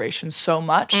inspiration so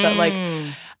much that like,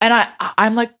 and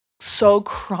I'm like so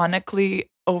chronically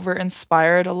over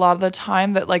inspired a lot of the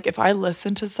time that like if I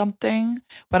listen to something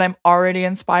when I'm already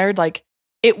inspired, like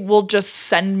it will just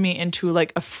send me into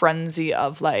like a frenzy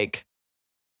of like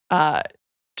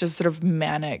just sort of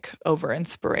manic over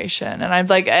inspiration. And I'm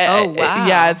like, oh wow,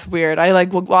 yeah, it's weird. I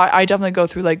like, well, I definitely go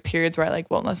through like periods where I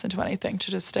like won't listen to anything to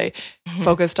just stay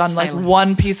focused on Silence. like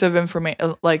one piece of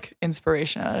information, like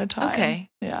inspiration at a time. Okay,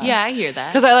 yeah, I hear that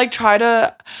because I like try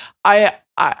to,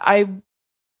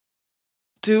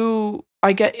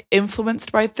 I get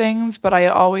influenced by things, but I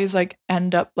always like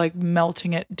end up like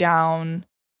melting it down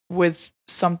with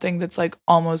something that's like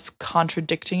almost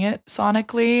contradicting it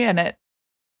sonically, and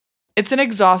it's an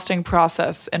exhausting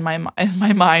process in my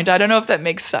mind. I don't know if that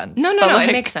makes sense. No, like,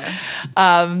 it makes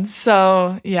sense.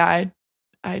 So yeah,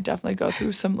 I definitely go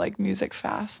through some like music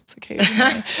fasts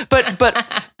occasionally.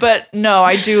 but no,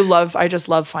 I just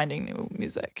love finding new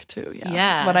music too. Yeah.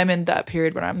 Yeah. When I'm in that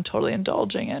period when I'm totally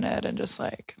indulging in it and just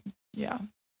like, yeah.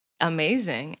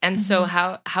 Amazing. And so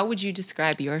how would you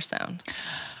describe your sound?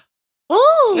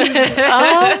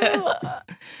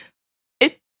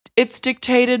 It's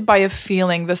dictated by a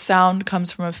feeling. The sound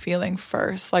comes from a feeling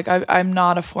first. Like I'm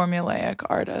not a formulaic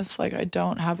artist. Like I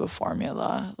don't have a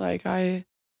formula. Like I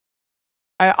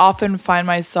often find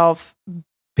myself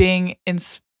being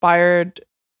inspired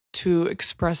to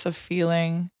express a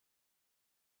feeling,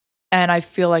 and I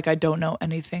feel like I don't know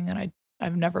anything, and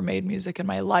I've never made music in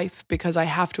my life because I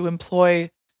have to employ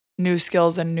new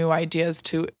skills and new ideas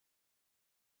to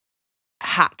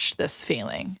hatch this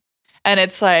feeling. And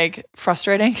it's like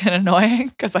frustrating and annoying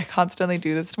because I constantly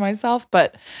do this to myself,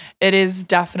 but it is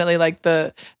definitely like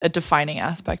a defining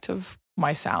aspect of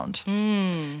my sound.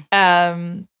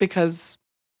 Because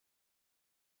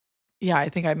yeah, I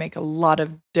think I make a lot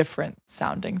of different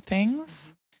sounding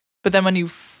things, but then when you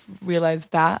realize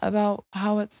that about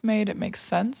how it's made, it makes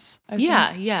sense. I think.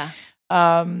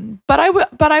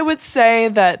 But I would say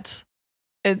that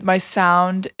my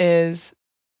sound is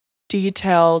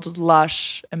detailed,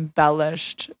 lush,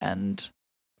 embellished, and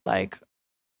like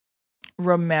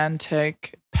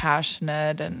romantic,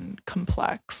 passionate, and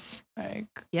complex. Like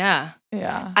yeah.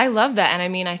 I love that. And I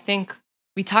mean, I think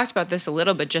we talked about this a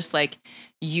little bit, just like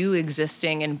you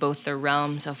existing in both the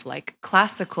realms of like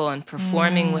classical and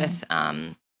performing with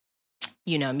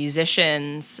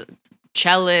musicians,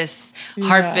 cellists,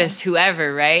 harpists,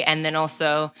 whoever, right? And then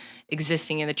also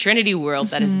existing in the Trinity world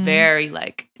that is very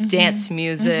like dance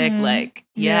music, like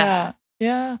I'm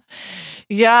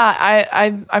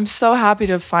so happy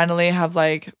to finally have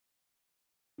like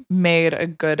made a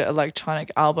good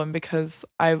electronic album because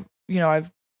I've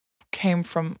came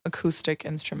from acoustic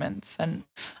instruments and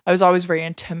I was always very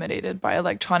intimidated by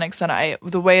electronics, and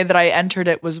the way that I entered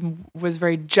it was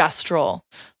very gestural,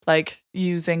 like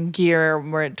using gear,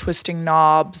 where twisting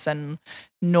knobs and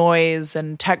noise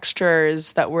and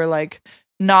textures that were like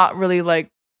not really like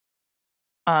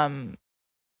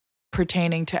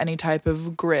pertaining to any type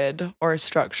of grid or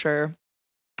structure,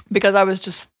 because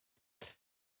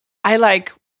I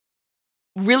like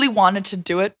really wanted to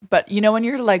do it, but when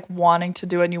you're like wanting to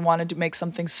do it and you wanted to make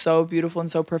something so beautiful and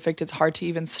so perfect, it's hard to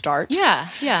even start. Yeah.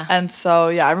 And so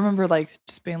I remember like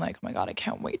just being like, oh my God, I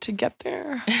can't wait to get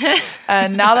there.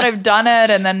 And now that I've done it,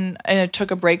 and I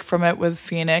took a break from it with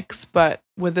Phoenix, but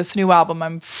with this new album,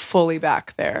 I'm fully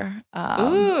back there.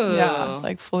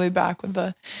 Like fully back with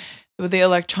the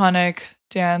electronic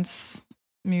dance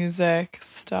music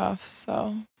stuff.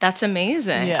 So that's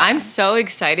amazing. I'm so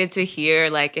excited to hear.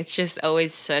 Like, it's just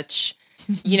always such,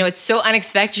 it's so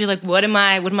unexpected. You're like, what am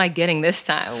I getting this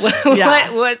time?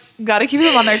 What's gotta keep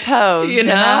them on their toes, you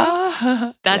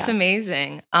know? That's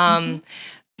amazing.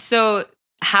 So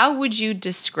how would you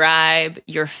describe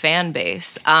your fan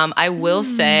base? I will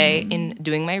say, in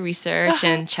doing my research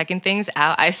and checking things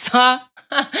out, I saw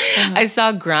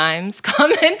Grimes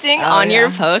commenting on your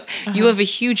post. You have a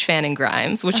huge fan in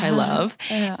Grimes, which I love.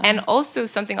 And also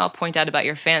something I'll point out about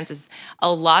your fans is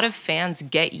a lot of fans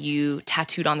get you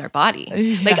tattooed on their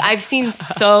body. Like, I've seen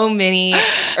so many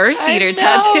Earth Eater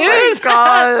tattoos.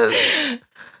 Oh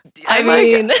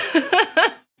my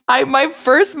God. My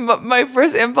first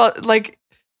impulse,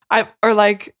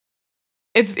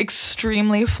 it's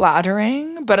extremely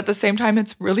flattering, but at the same time,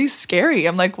 it's really scary.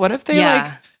 I'm like, what if they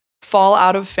fall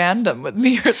out of fandom with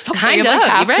me or something? Kind and of,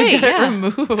 have right, to get it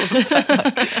removed.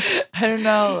 I don't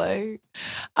know.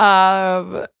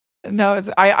 No,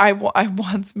 I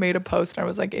once made a post and I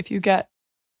was like, if you get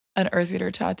an Earth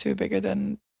Eater tattoo bigger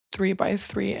than 3 by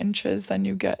 3 inches, then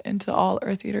you get into all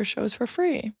Earth Eater shows for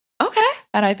free. Okay.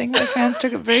 And I think my fans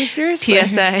took it very seriously.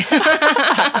 PSA.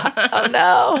 Oh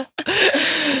no.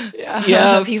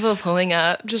 Yo, people pulling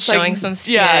up, just showing some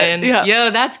skin. Yeah. Yo,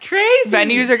 that's crazy.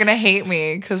 Venues are gonna hate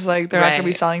me because like they're not gonna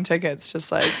be selling tickets. Just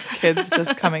like kids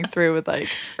just coming through with like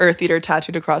Earth Eater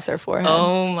tattooed across their forehead.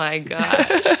 Oh my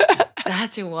gosh.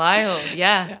 That's wild.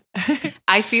 Yeah.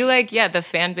 I feel like, the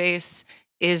fan base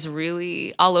is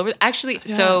really all over. Actually,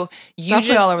 so you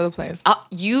definitely all over the place.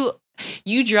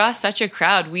 You draw such a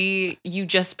crowd. You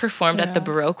just performed at the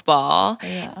Baroque Ball,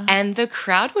 and the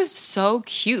crowd was so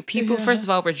cute. People, first of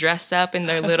all, were dressed up in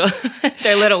their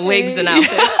little wigs and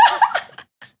outfits,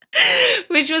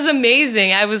 which was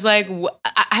amazing. I was like,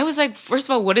 first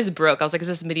of all, what is Baroque? I was like, is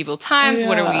this medieval times?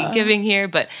 What are we giving here?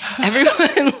 But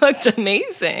everyone looked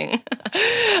amazing.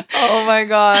 Oh my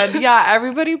God. Yeah,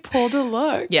 everybody pulled a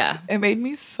look. Yeah. It made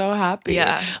me so happy.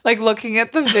 Yeah. Like looking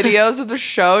at the videos of the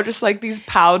show, just like these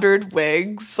powdered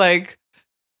wigs, like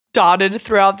dotted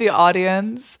throughout the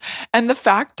audience. And the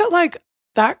fact that like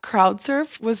that crowd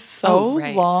surf was so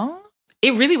long.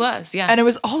 It really was, yeah. And it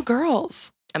was all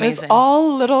girls. Amazing. It was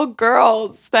all little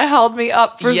girls that held me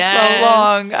up for so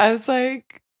long. I was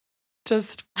like,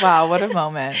 just, wow, what a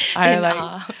moment.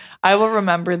 I will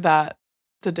remember that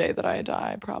the day that I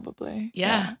die, probably.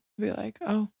 Yeah. Be like,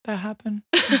 oh, that happened.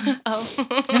 Yeah,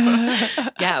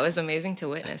 it was amazing to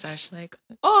witness. I was like,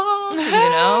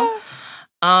 oh,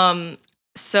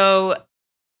 So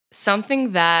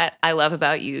something that I love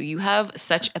about you have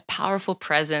such a powerful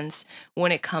presence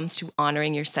when it comes to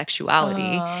honoring your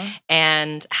sexuality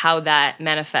and how that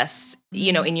manifests,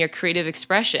 in your creative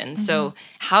expression. So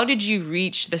how did you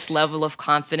reach this level of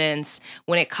confidence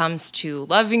when it comes to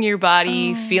loving your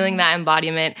body, feeling that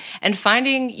embodiment, and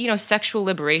finding, sexual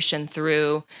liberation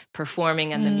through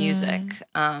performing and the music?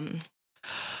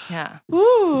 Yeah.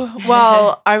 Ooh.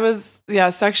 Well,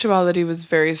 sexuality was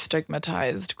very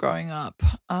stigmatized growing up.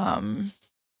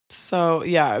 So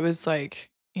yeah, it was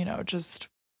like, just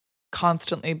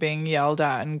constantly being yelled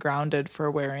at and grounded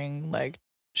for wearing like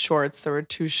shorts that were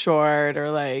too short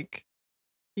or like,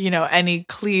 any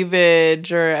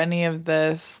cleavage or any of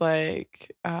this.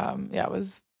 Like, it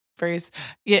was very,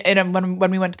 and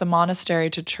when we went to the monastery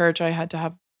to church,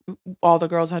 all the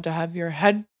girls had to have your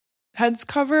heads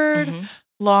covered.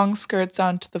 Long skirts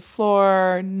down to the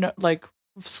floor, no, like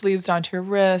sleeves down to your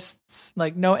wrists,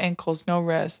 like no ankles, no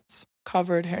wrists,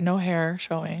 covered hair, no hair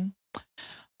showing.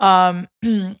 And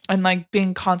like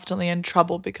being constantly in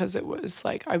trouble because it was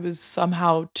like I was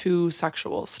somehow too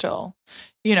sexual still,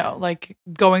 like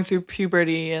going through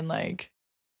puberty and like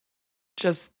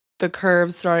just the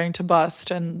curves starting to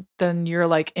bust and then you're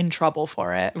like in trouble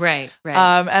for it. Right.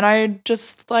 And I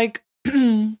just like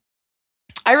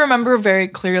I remember very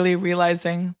clearly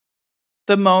realizing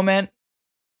the moment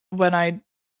when I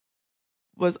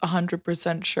was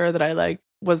 100% sure that I like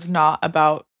was not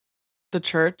about the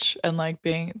church and like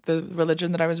being the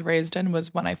religion that I was raised in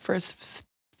was when I first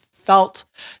felt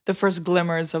the first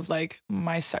glimmers of like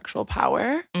my sexual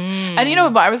power. And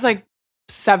I was like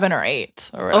 7 or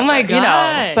 8 or whatever, oh my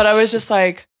gosh. But I was just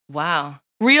like, wow,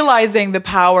 realizing the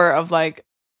power of like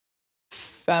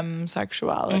femme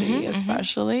sexuality,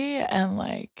 especially, and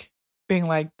like being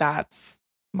like, that's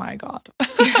my God.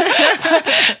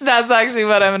 That's actually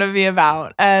what I'm gonna be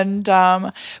about. And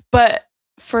but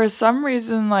for some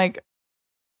reason, like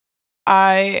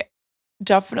I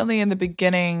definitely in the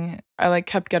beginning, I like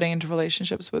kept getting into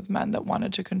relationships with men that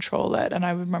wanted to control it. And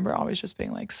I remember always just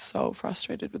being like so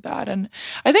frustrated with that. And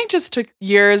I think just took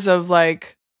years of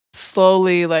like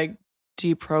slowly like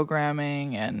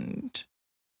deprogramming, and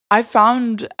I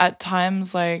found at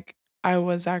times like I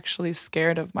was actually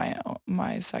scared of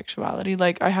my sexuality.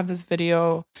 Like I have this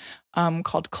video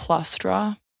called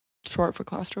Clustra, short for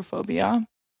claustrophobia.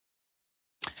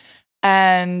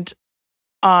 And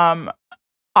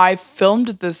I filmed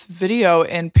this video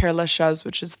in Père Lachaise,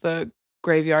 which is the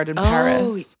graveyard in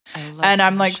Paris. And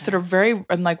I'm like sort of very,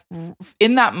 and like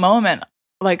in that moment,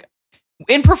 like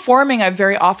in performing, I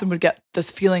very often would get this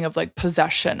feeling of like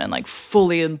possession and like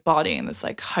fully embodying this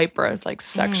like hyper, like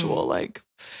sexual like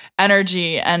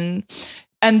energy, and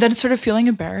then sort of feeling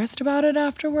embarrassed about it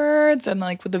afterwards. And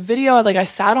like with the video, like I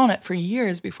sat on it for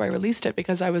years before I released it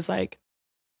because I was like,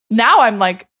 now I'm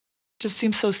like, just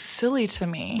seems so silly to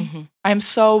me. I'm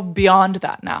so beyond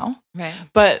that now. Right.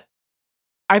 But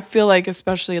I feel like,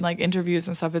 especially in like interviews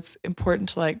and stuff, it's important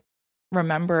to like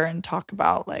remember and talk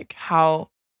about like how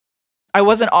I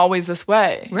wasn't always this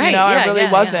way. Right. I really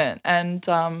wasn't.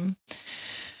 Yeah.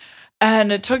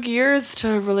 And it took years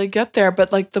to really get there.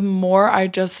 But like the more I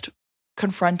just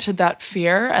confronted that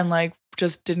fear and like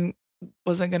just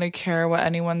wasn't going to care what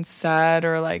anyone said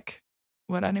or like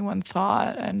what anyone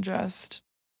thought and just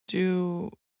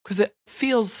do, because it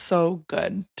feels so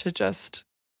good to just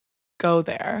go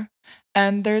there.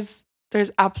 And there's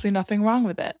absolutely nothing wrong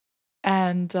with it.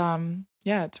 And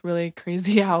yeah, it's really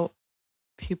crazy how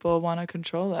people want to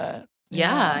control it.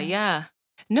 Yeah.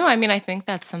 No, I mean, I think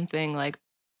that's something like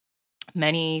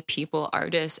many people,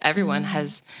 artists, everyone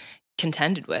has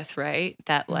contended with, right?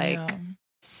 That like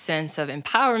sense of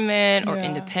empowerment or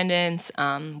independence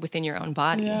within your own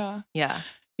body.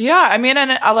 Yeah, I mean,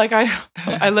 and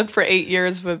I lived for 8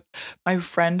 years with my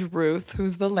friend Ruth,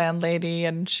 who's the landlady,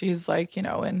 and she's like, you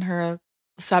know, in her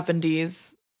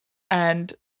 70s,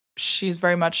 and she's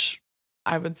very much,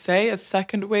 I would say, a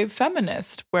second wave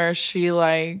feminist, where she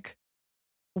like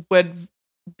would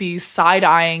be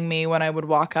side-eyeing me when I would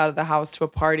walk out of the house to a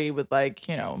party with like,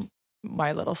 you know,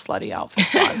 my little slutty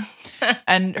outfits on.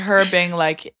 And her being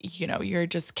like, you know, you're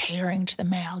just catering to the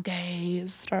male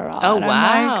gaze. Oh,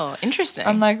 wow. Interesting.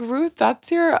 I'm like, Ruth,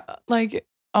 that's your like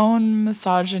own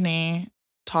misogyny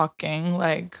talking.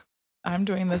 Like, I'm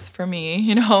doing this for me,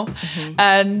 you know?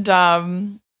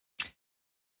 And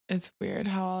it's weird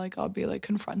how like I'll be like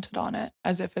confronted on it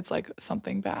as if it's like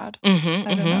something bad. I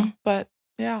don't know. But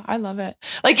yeah, I love it.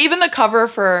 Like even the cover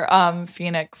for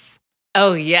Phoenix.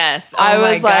 Oh, yes. I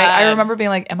was like, I remember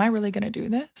being like, am I really going to do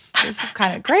this? This is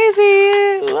kind of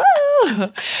crazy.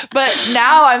 Woo. But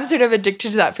now I'm sort of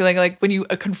addicted to that feeling. Like when you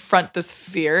confront this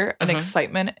fear and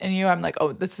excitement in you, I'm like,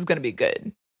 oh, this is going to be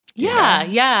good.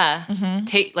 Yeah.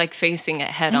 Take like facing it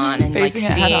head on and like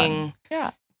seeing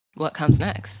what comes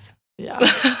next. Yeah.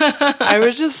 I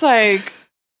was just like,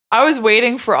 I was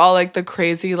waiting for all like the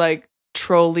crazy, like,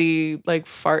 trolley like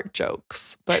fart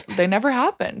jokes, but they never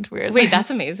happened. Weirdly. Wait, that's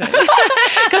amazing.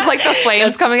 Because like the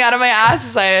flames coming out of my ass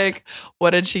is like,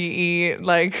 what did she eat?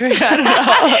 Like, I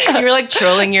don't know. You were like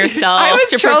trolling yourself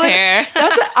to prepare.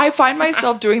 I find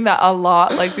myself doing that a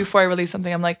lot. Like before I release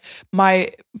something, I'm like,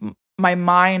 my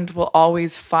mind will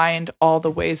always find all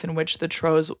the ways in which the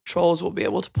trolls will be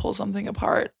able to pull something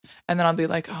apart. And then I'll be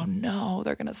like, oh no,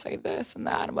 they're going to say this and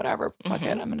that and whatever. Fuck it.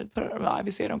 I'm going to put it, well,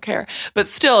 obviously I don't care. But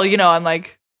still, you know, I'm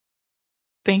like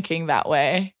thinking that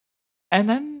way. And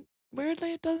then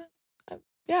weirdly it doesn't.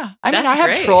 Yeah. I mean, I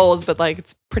have trolls, but like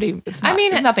it's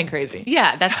nothing crazy.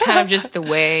 Yeah. That's kind of just the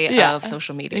way of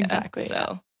social media. Exactly.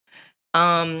 So,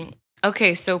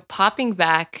 okay, so popping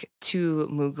back to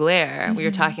Mugler, we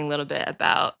were talking a little bit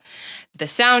about the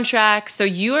soundtrack. So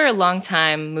you are a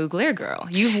longtime Mugler girl.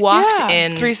 You've walked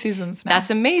in 3 seasons now.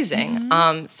 That's amazing.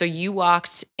 So you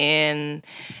walked in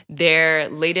their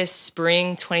latest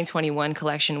spring 2021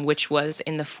 collection, which was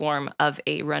in the form of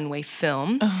a runway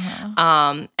film.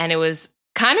 And it was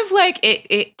kind of like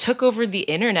it took over the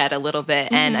internet a little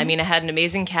bit. And I mean, it had an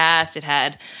amazing cast. It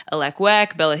had Alec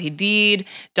Weck, Bella Hadid,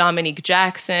 Dominique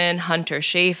Jackson, Hunter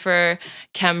Schafer,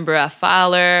 Kembra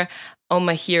Fowler,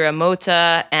 Omahira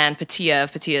Mota, and Patia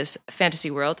of Patia's Fantasy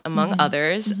World, among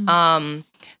others.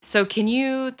 So can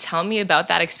you tell me about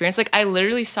that experience? Like I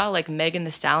literally saw like Megan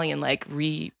Thee Stallion like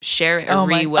re-share it or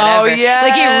whatever. Oh, yes.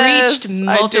 Like it reached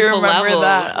multiple levels.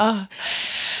 That.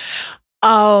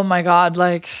 Oh my God.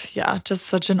 Like, yeah, just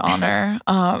such an honor.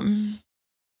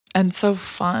 And so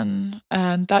fun.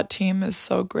 And that team is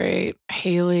so great.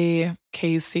 Haley,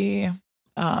 Casey,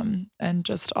 and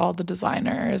just all the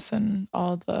designers and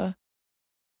all the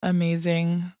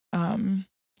amazing,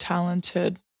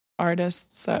 talented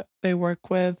artists that they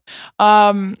work with.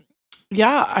 Yeah,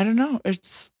 I don't know.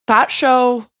 It's that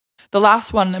show, the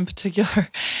last one in particular,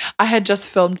 I had just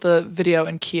filmed the video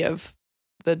in Kiev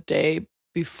the day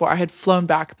before. I had flown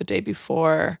back the day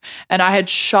before and I had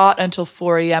shot until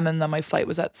 4 a.m. and then my flight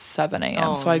was at 7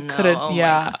 a.m. So I couldn't, my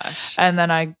gosh. And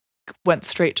then I went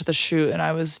straight to the shoot and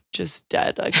I was just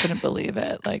dead. I couldn't believe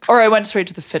it. Like, or I went straight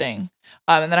to the fitting.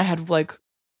 And then I had like,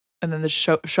 and then the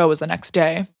show was the next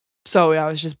day. So yeah, I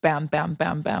was just bam, bam,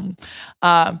 bam, bam.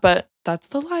 But that's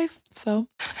the life. So,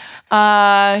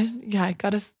 yeah, I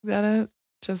gotta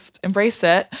just embrace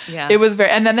it. Yeah. It was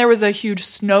and then there was a huge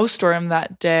snowstorm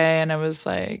that day and it was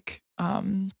like,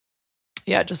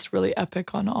 yeah, just really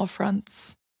epic on all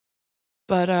fronts.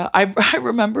 But I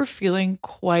remember feeling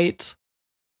quite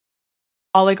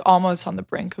almost on the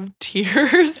brink of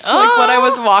tears. Like when I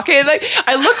was walking, like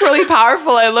I look really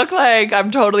powerful. I look like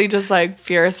I'm totally just like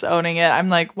fierce owning it. I'm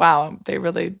like, wow, they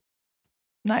really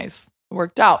nice.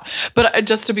 Worked out. But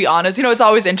just to be honest, you know, it's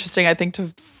always interesting, I think,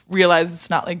 to realize it's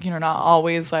not like, you know, not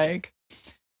always like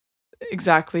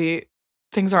exactly,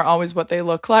 things aren't always what they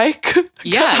look like.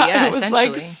 Yeah, I was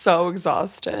like so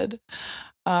exhausted.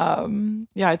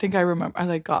 I think I remember I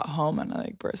like got home and I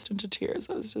like burst into tears.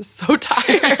 I was just so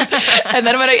tired. And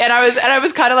then I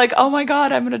was kind of like, oh my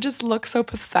God, I'm going to just look so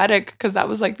pathetic, because that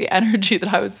was like the energy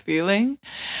that I was feeling.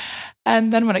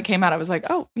 And then when it came out, I was like,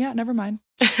 oh yeah, never mind.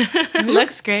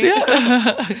 Looks great.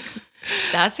 Yeah.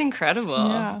 That's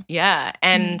incredible. Yeah.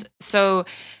 And so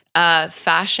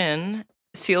fashion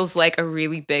feels like a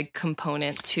really big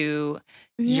component to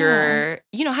your,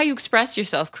 how you express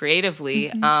yourself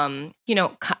creatively. How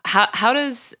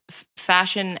does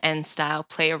fashion and style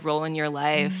play a role in your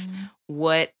life?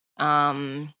 What,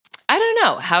 I don't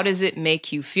know. How does it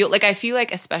make you feel? Like, I feel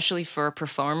like, especially for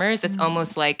performers, it's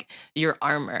almost like your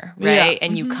armor, right?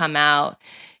 And you come out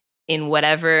in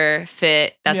whatever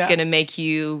fit that's going to make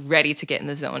you ready to get in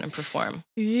the zone and perform.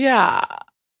 Yeah.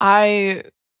 I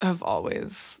have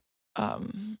always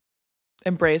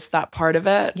embraced that part of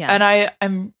it. Yeah.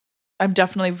 And I'm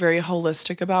definitely very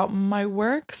holistic about my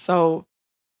work. So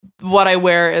what I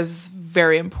wear is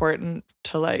very important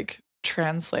to like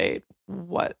translate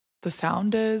what the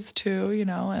sound is too,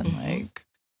 and like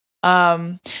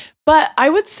but I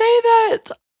would say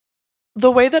that the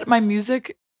way that my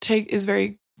music is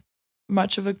very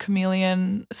much of a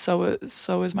chameleon, so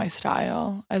is my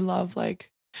style. I love,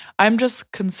 like, I'm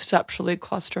just conceptually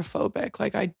claustrophobic.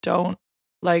 Like, I don't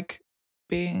like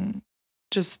being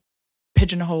just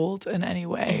pigeonholed in any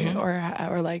way,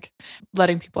 or like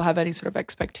letting people have any sort of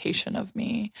expectation of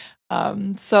me.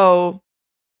 So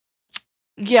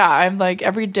yeah, I'm like,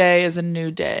 every day is a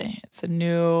new day. It's a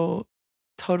new,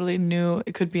 totally new.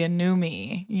 It could be a new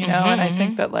me, and I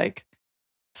think that, like,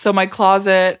 so my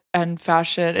closet and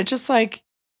fashion, it's just like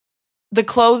the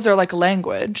clothes are like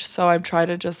language. So I try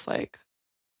to just like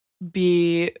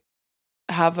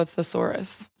have a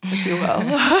thesaurus, if you will.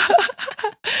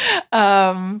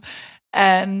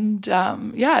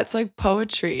 It's like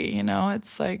poetry,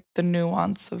 it's like the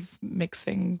nuance of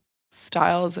mixing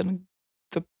styles and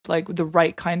the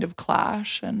right kind of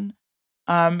clash. And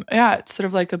it's sort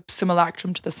of like a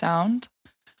simulacrum to the sound.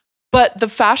 But the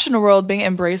fashion world, being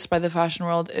embraced by the fashion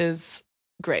world, is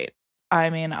great. I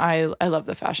mean, I love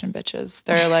the fashion bitches.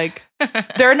 They're like,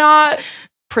 they're not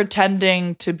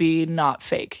pretending to be not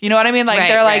fake. You know what I mean? Like,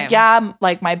 they're like, yeah,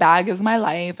 like, my bag is my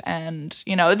life. And,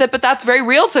 but that's very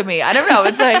real to me. I don't know.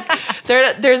 It's like,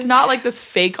 there's not like this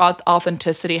fake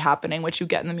authenticity happening, which you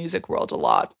get in the music world a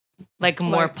lot. Like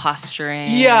more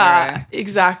posturing. Yeah,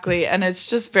 exactly. And it's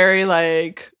just very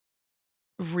like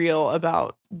real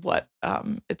about what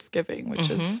it's giving, which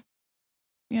is,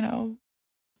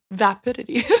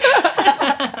 vapidity.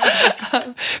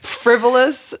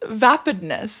 Frivolous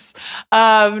vapidness.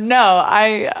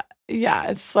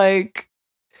 It's like,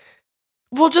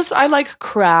 well, just, I like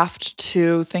craft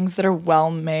too. Things that are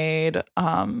well made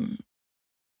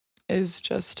is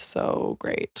just so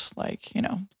great. Like,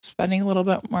 spending a little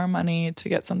bit more money to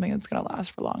get something that's going to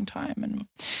last for a long time, and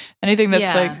anything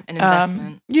that's like an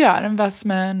investment. An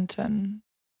investment, and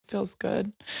feels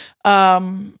good.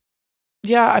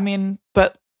 I mean,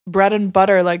 but bread and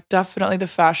butter, like, definitely the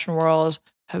fashion world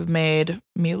have made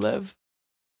me live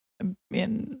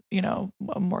in,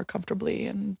 more comfortably,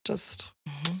 and just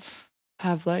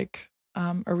have like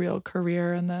a real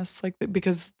career in this, like,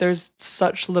 because there's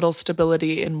such little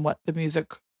stability in what the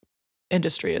music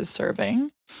industry is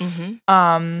serving.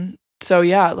 So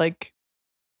yeah, like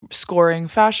scoring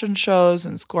fashion shows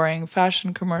and scoring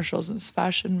fashion commercials and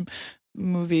fashion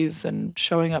movies and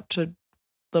showing up to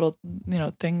little,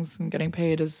 things and getting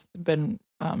paid has been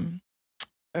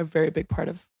a very big part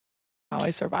of how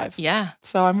I survive. Yeah.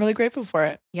 So I'm really grateful for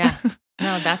it. Yeah.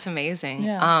 No, that's amazing.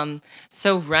 Yeah.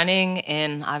 So running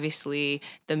in, obviously,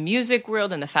 the music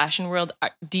world and the fashion world,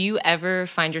 do you ever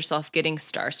find yourself getting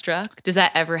starstruck? Does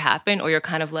that ever happen? Or you're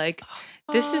kind of like,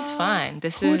 this is fine.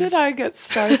 Who did I get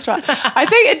starstruck? I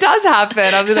think it does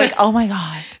happen. I'll be like, oh my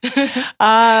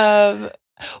God.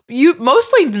 You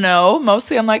mostly no.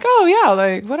 Mostly I'm like, oh yeah,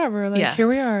 like whatever. Like, here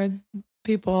we are,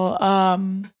 people.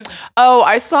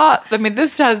 I saw, I mean,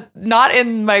 this has not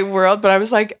in my world, but I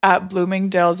was like at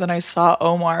Bloomingdale's and I saw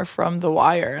Omar from The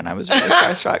Wire and I was really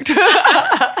starstruck.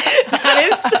 That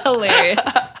is hilarious.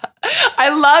 I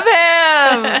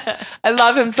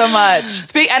love him so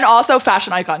much. And also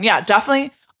fashion icon. Yeah,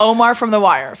 definitely Omar from The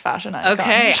Wire, fashion icon.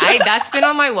 Okay, that's been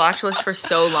on my watch list for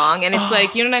so long, and it's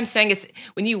like, you know what I'm saying? It's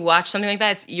when you watch something like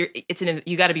that, you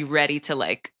got to be ready to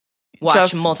like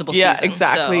watch multiple seasons. Yeah,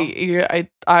 exactly. So.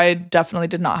 I definitely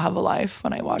did not have a life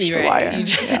when I watched The Wire. You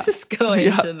just go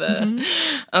into the.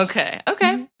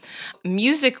 Okay.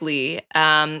 Musically,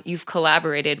 you've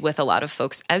collaborated with a lot of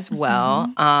folks as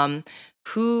well.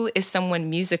 Who is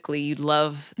someone musically you'd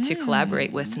love to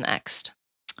collaborate with next?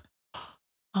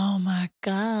 Oh my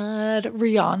God,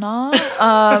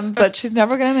 Rihanna. But she's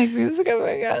never gonna make music ever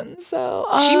again. So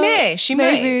she may.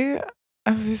 Maybe.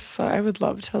 I would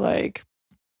love to like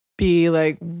be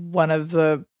like one of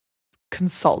the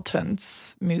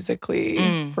consultants musically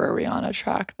for a Rihanna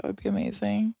track. That would be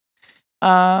amazing.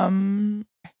 Young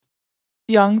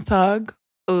Thug.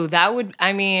 Oh, that would.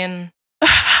 I mean,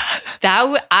 that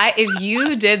would. If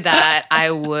you did that,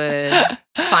 I would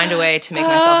find a way to make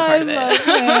myself a part of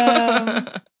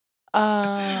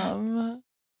it.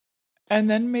 And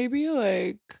then maybe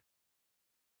like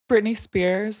Britney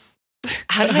Spears.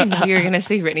 How did I know you were gonna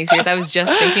say Britney Spears? I was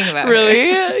just thinking about her.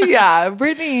 Really? Yeah,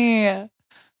 Britney.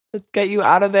 Let's get you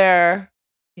out of there.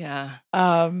 Yeah.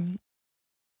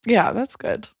 Yeah, that's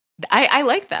good. I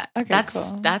like that. Okay,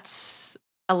 that's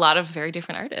a lot of very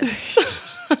different artists.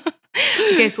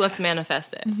 Okay, so let's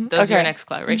manifest it. Mm-hmm. Those are your next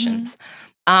collaborations.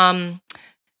 Mm-hmm.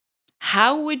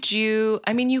 How would you,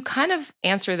 I mean, you kind of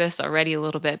answer this already a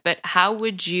little bit, but how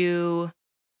would you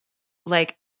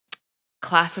like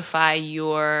classify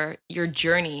your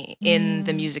journey in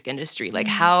the music industry? Like,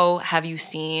 how have you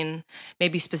seen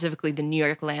maybe specifically the New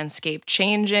York landscape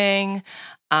changing?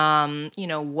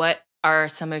 What are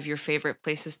some of your favorite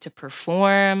places to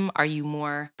perform? Are you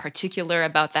more particular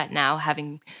about that now,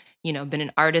 having, been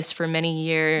an artist for many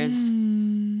years?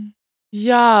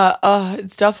 Yeah,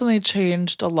 it's definitely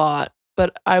changed a lot,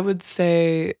 but I would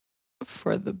say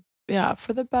for the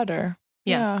better.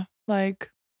 Yeah. Like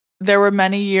there were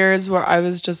many years where I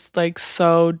was just like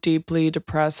so deeply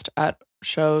depressed at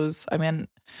shows. I mean,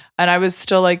 and I was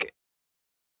still like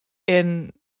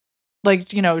in like,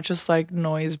 just like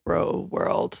noise bro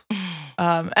world.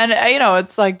 And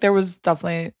it's like there was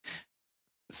definitely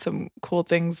some cool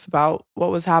things about what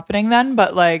was happening then,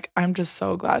 but like I'm just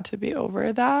so glad to be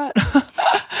over that.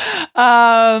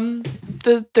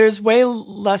 There's way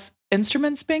less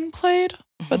instruments being played,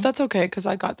 but that's okay because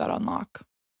I got that on lock.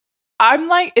 I'm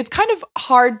like, it's kind of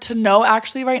hard to know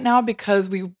actually right now because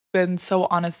we've been so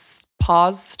on a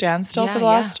standstill for the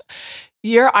last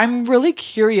year. I'm really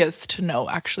curious to know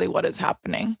actually what is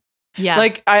happening. Yeah,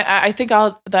 like I think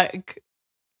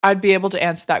I'd be able to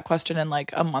answer that question in like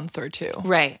a month or two.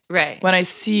 Right. When I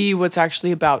see what's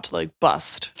actually about to like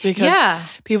bust. Because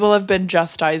people have been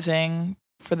justicing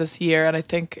for this year, and I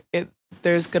think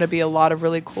there's going to be a lot of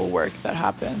really cool work that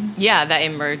happens. Yeah, that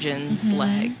emerges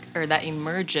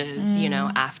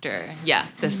after,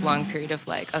 this long period of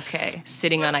like, okay,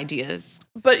 sitting on ideas.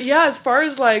 But yeah, as far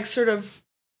as like sort of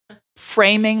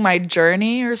framing my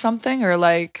journey or something, or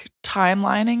like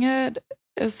timelining it,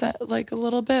 is that like a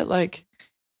little bit like,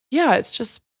 yeah,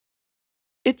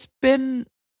 it's been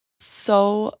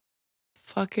so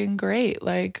fucking great.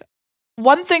 Like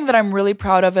one thing that I'm really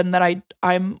proud of and that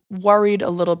I'm worried a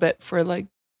little bit for like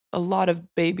a lot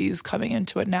of babies coming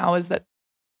into it now is that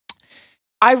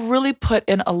I really put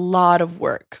in a lot of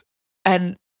work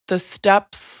and the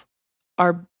steps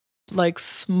are like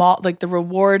small, like the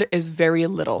reward is very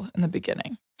little in the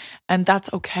beginning and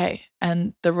that's okay.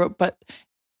 And but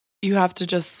you have to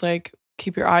just like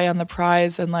keep your eye on the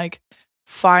prize and like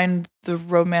find the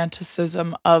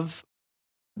romanticism of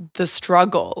the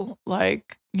struggle.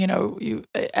 Like,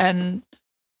 I'm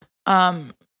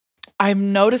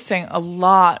noticing a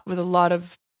lot with a lot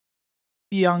of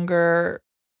younger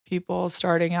people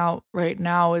starting out right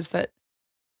now is that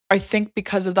I think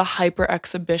because of the hyper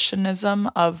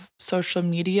exhibitionism of social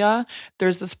media,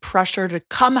 there's this pressure to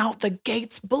come out the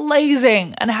gates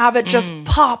blazing and have it just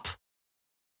pop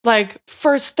like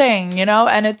first thing,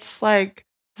 and it's like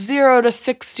 0 to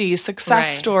 60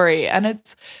 success story. And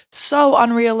it's so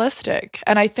unrealistic.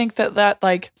 And I think that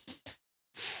like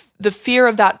the fear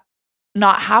of that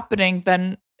not happening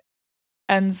then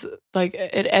ends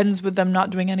with them not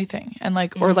doing anything and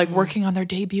like, or like working on their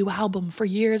debut album for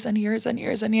years and years and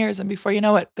years and years. And before you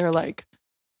know it, they're like,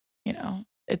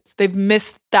 they've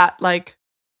missed that, like,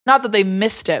 not that they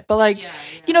missed it, but like,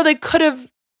 they could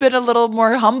have been a little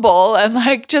more humble and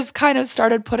like just kind of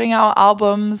started putting out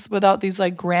albums without these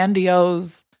like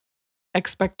grandiose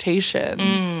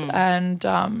expectations. And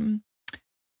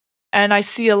I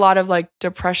see a lot of like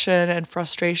depression and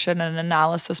frustration and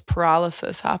analysis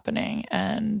paralysis happening.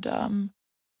 And I'm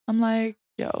like,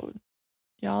 yo,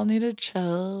 y'all need to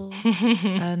chill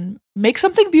and make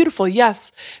something beautiful.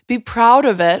 Yes, be proud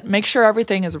of it. Make sure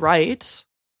everything is right.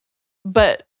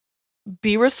 But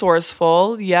be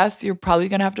resourceful. Yes, you're probably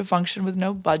going to have to function with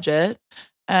no budget.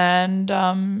 And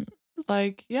and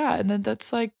then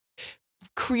that's like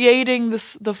creating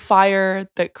the fire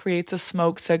that creates a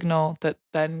smoke signal that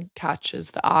then catches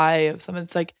the eye of someone.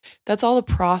 It's like, that's all a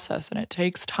process and it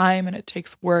takes time and it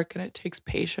takes work and it takes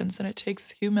patience and it takes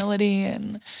humility.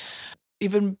 And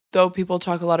even though people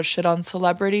talk a lot of shit on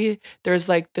celebrity, there's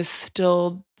like this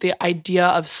still the idea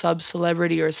of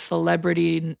sub-celebrity or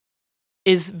celebrity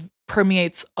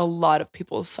permeates a lot of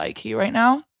people's psyche right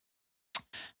now.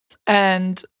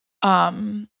 And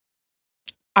I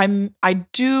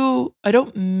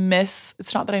don't miss,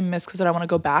 it's not that I miss because I don't want to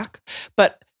go back,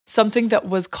 but something that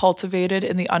was cultivated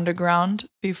in the underground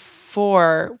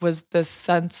before was this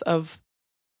sense of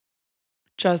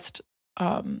just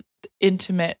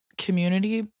intimate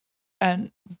community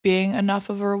and being enough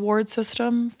of a reward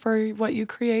system for what you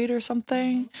create or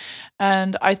something.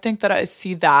 And I think that I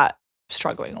see that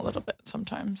struggling a little bit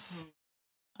sometimes.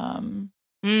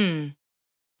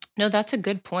 No, that's a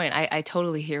good point. I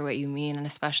totally hear what you mean, and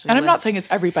especially. And I'm not saying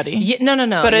it's everybody. Yeah, no.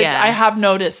 But I have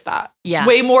noticed that. Yeah.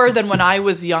 Way more than when I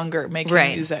was younger making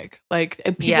music. Like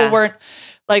people weren't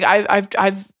like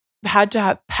I've had to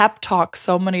have pep talk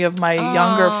so many of my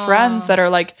younger friends that are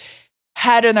like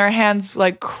head in their hands,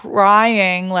 like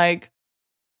crying, like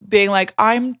being like,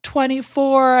 I'm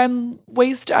 24, I'm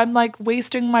like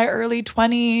wasting my early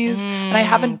 20s and I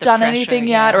haven't done anything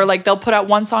yet. Or like they'll put out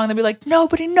one song and they'll be like,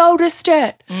 nobody noticed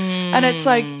it. And it's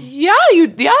like,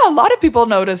 a lot of people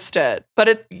noticed it,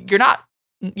 but you're not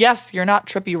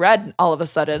Trippie Redd all of a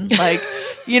sudden, like,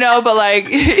 but like,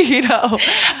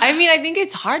 I mean, I think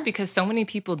it's hard because so many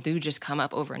people do just come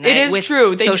up overnight. It is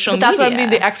true. Social media. That's what I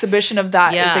mean. The exhibition of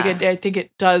that. Yeah. I think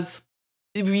it does.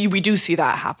 We do see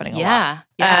that happening a lot. Yeah.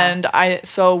 And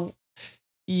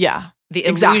the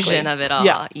illusion of it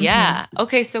all. Yeah.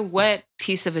 Okay. So what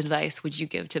piece of advice would you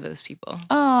give to those people?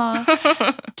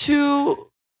 To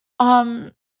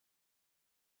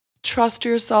trust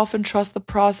yourself and trust the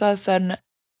process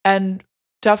and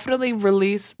definitely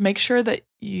make sure that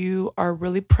you are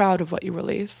really proud of what you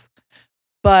release,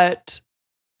 but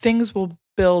things will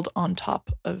build on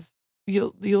top of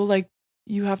you'll like,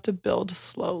 you have to build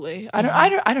slowly. I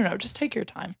don't know, just take your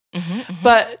time.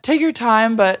 But take your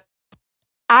time, but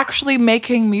actually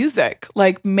making music,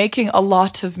 like making a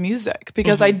lot of music,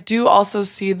 because I do also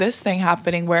see this thing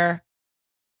happening where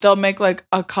they'll make like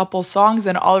a couple songs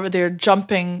and all of it, they're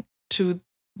jumping to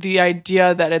the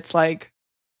idea that it's like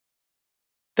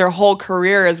their whole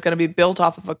career is going to be built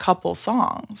off of a couple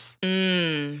songs.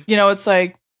 It's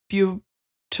like to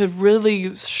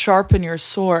really sharpen your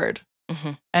sword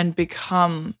and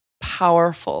become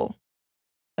powerful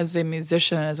as a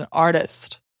musician, as an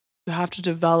artist, you have to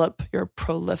develop your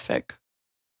prolific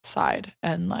side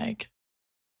and like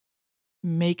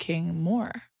making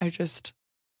more.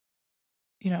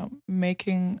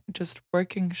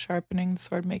 Working, sharpening the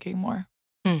sword, making more.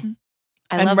 I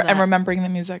love that. And remembering the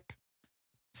music.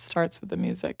 It starts with the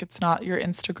music. It's not your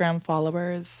Instagram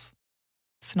followers.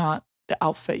 It's not the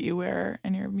outfit you wear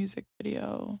in your music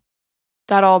video.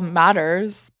 That all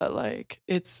matters, but like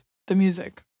it's the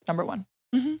music, number one.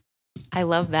 I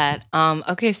love that.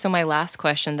 Okay, so my last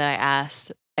question that I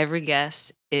asked every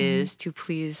guest is to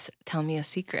please tell me a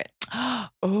secret.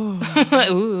 Ooh.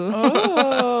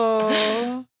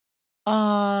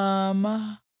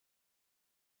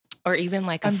 Or even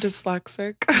like I'm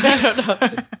dyslexic. I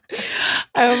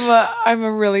don't know. I'm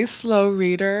a really slow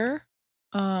reader.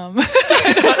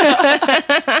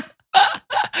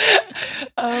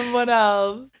 What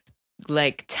else?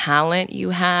 Like talent you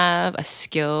have, a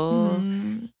skill,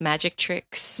 magic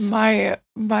tricks. My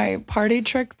party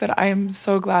trick that I am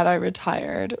so glad I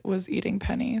retired was eating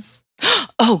pennies.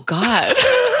 Oh God.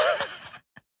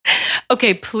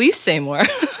 Okay, please say more.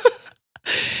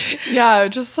 Yeah,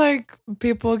 just like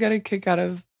people get a kick out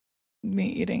of me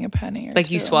eating a penny. Or like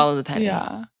two. You swallow the penny.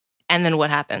 Yeah. And then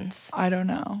what happens? I don't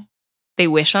know. They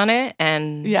wish on it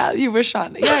and... Yeah, you wish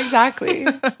on it. Yeah, exactly.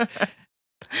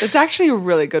 It's actually a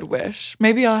really good wish.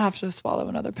 Maybe I'll have to swallow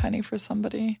another penny for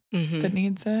somebody that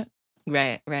needs it.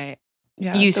 Right.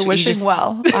 Yeah, the wishing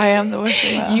well. I am the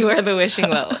wishing well. You are the wishing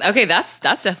well. Okay, that's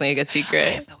definitely a good secret.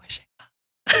 I am the wishing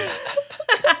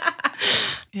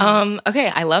well. Okay,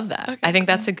 I love that. Okay, I think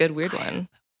that's a good weird one.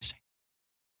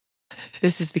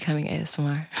 This is becoming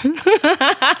ASMR.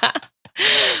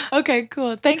 Okay,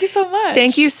 cool. Thank you so much.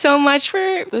 Thank you so much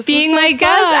for being my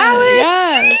guest, Alex.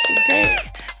 Yes, this is great.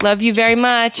 Love you very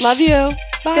much. Love you.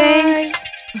 Bye. Thanks.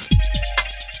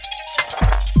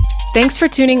 Thanks for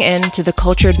tuning in to the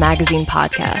Cultured Magazine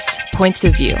podcast, Points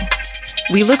of View.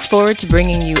 We look forward to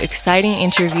bringing you exciting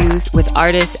interviews with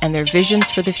artists and their visions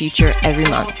for the future every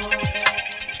month.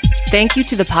 Thank you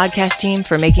to the podcast team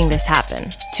for making this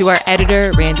happen, to our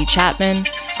editor, Randy Chapman,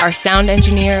 our sound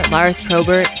engineer, Lars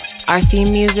Probert, our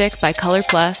theme music by Color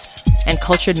Plus, and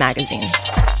Cultured Magazine.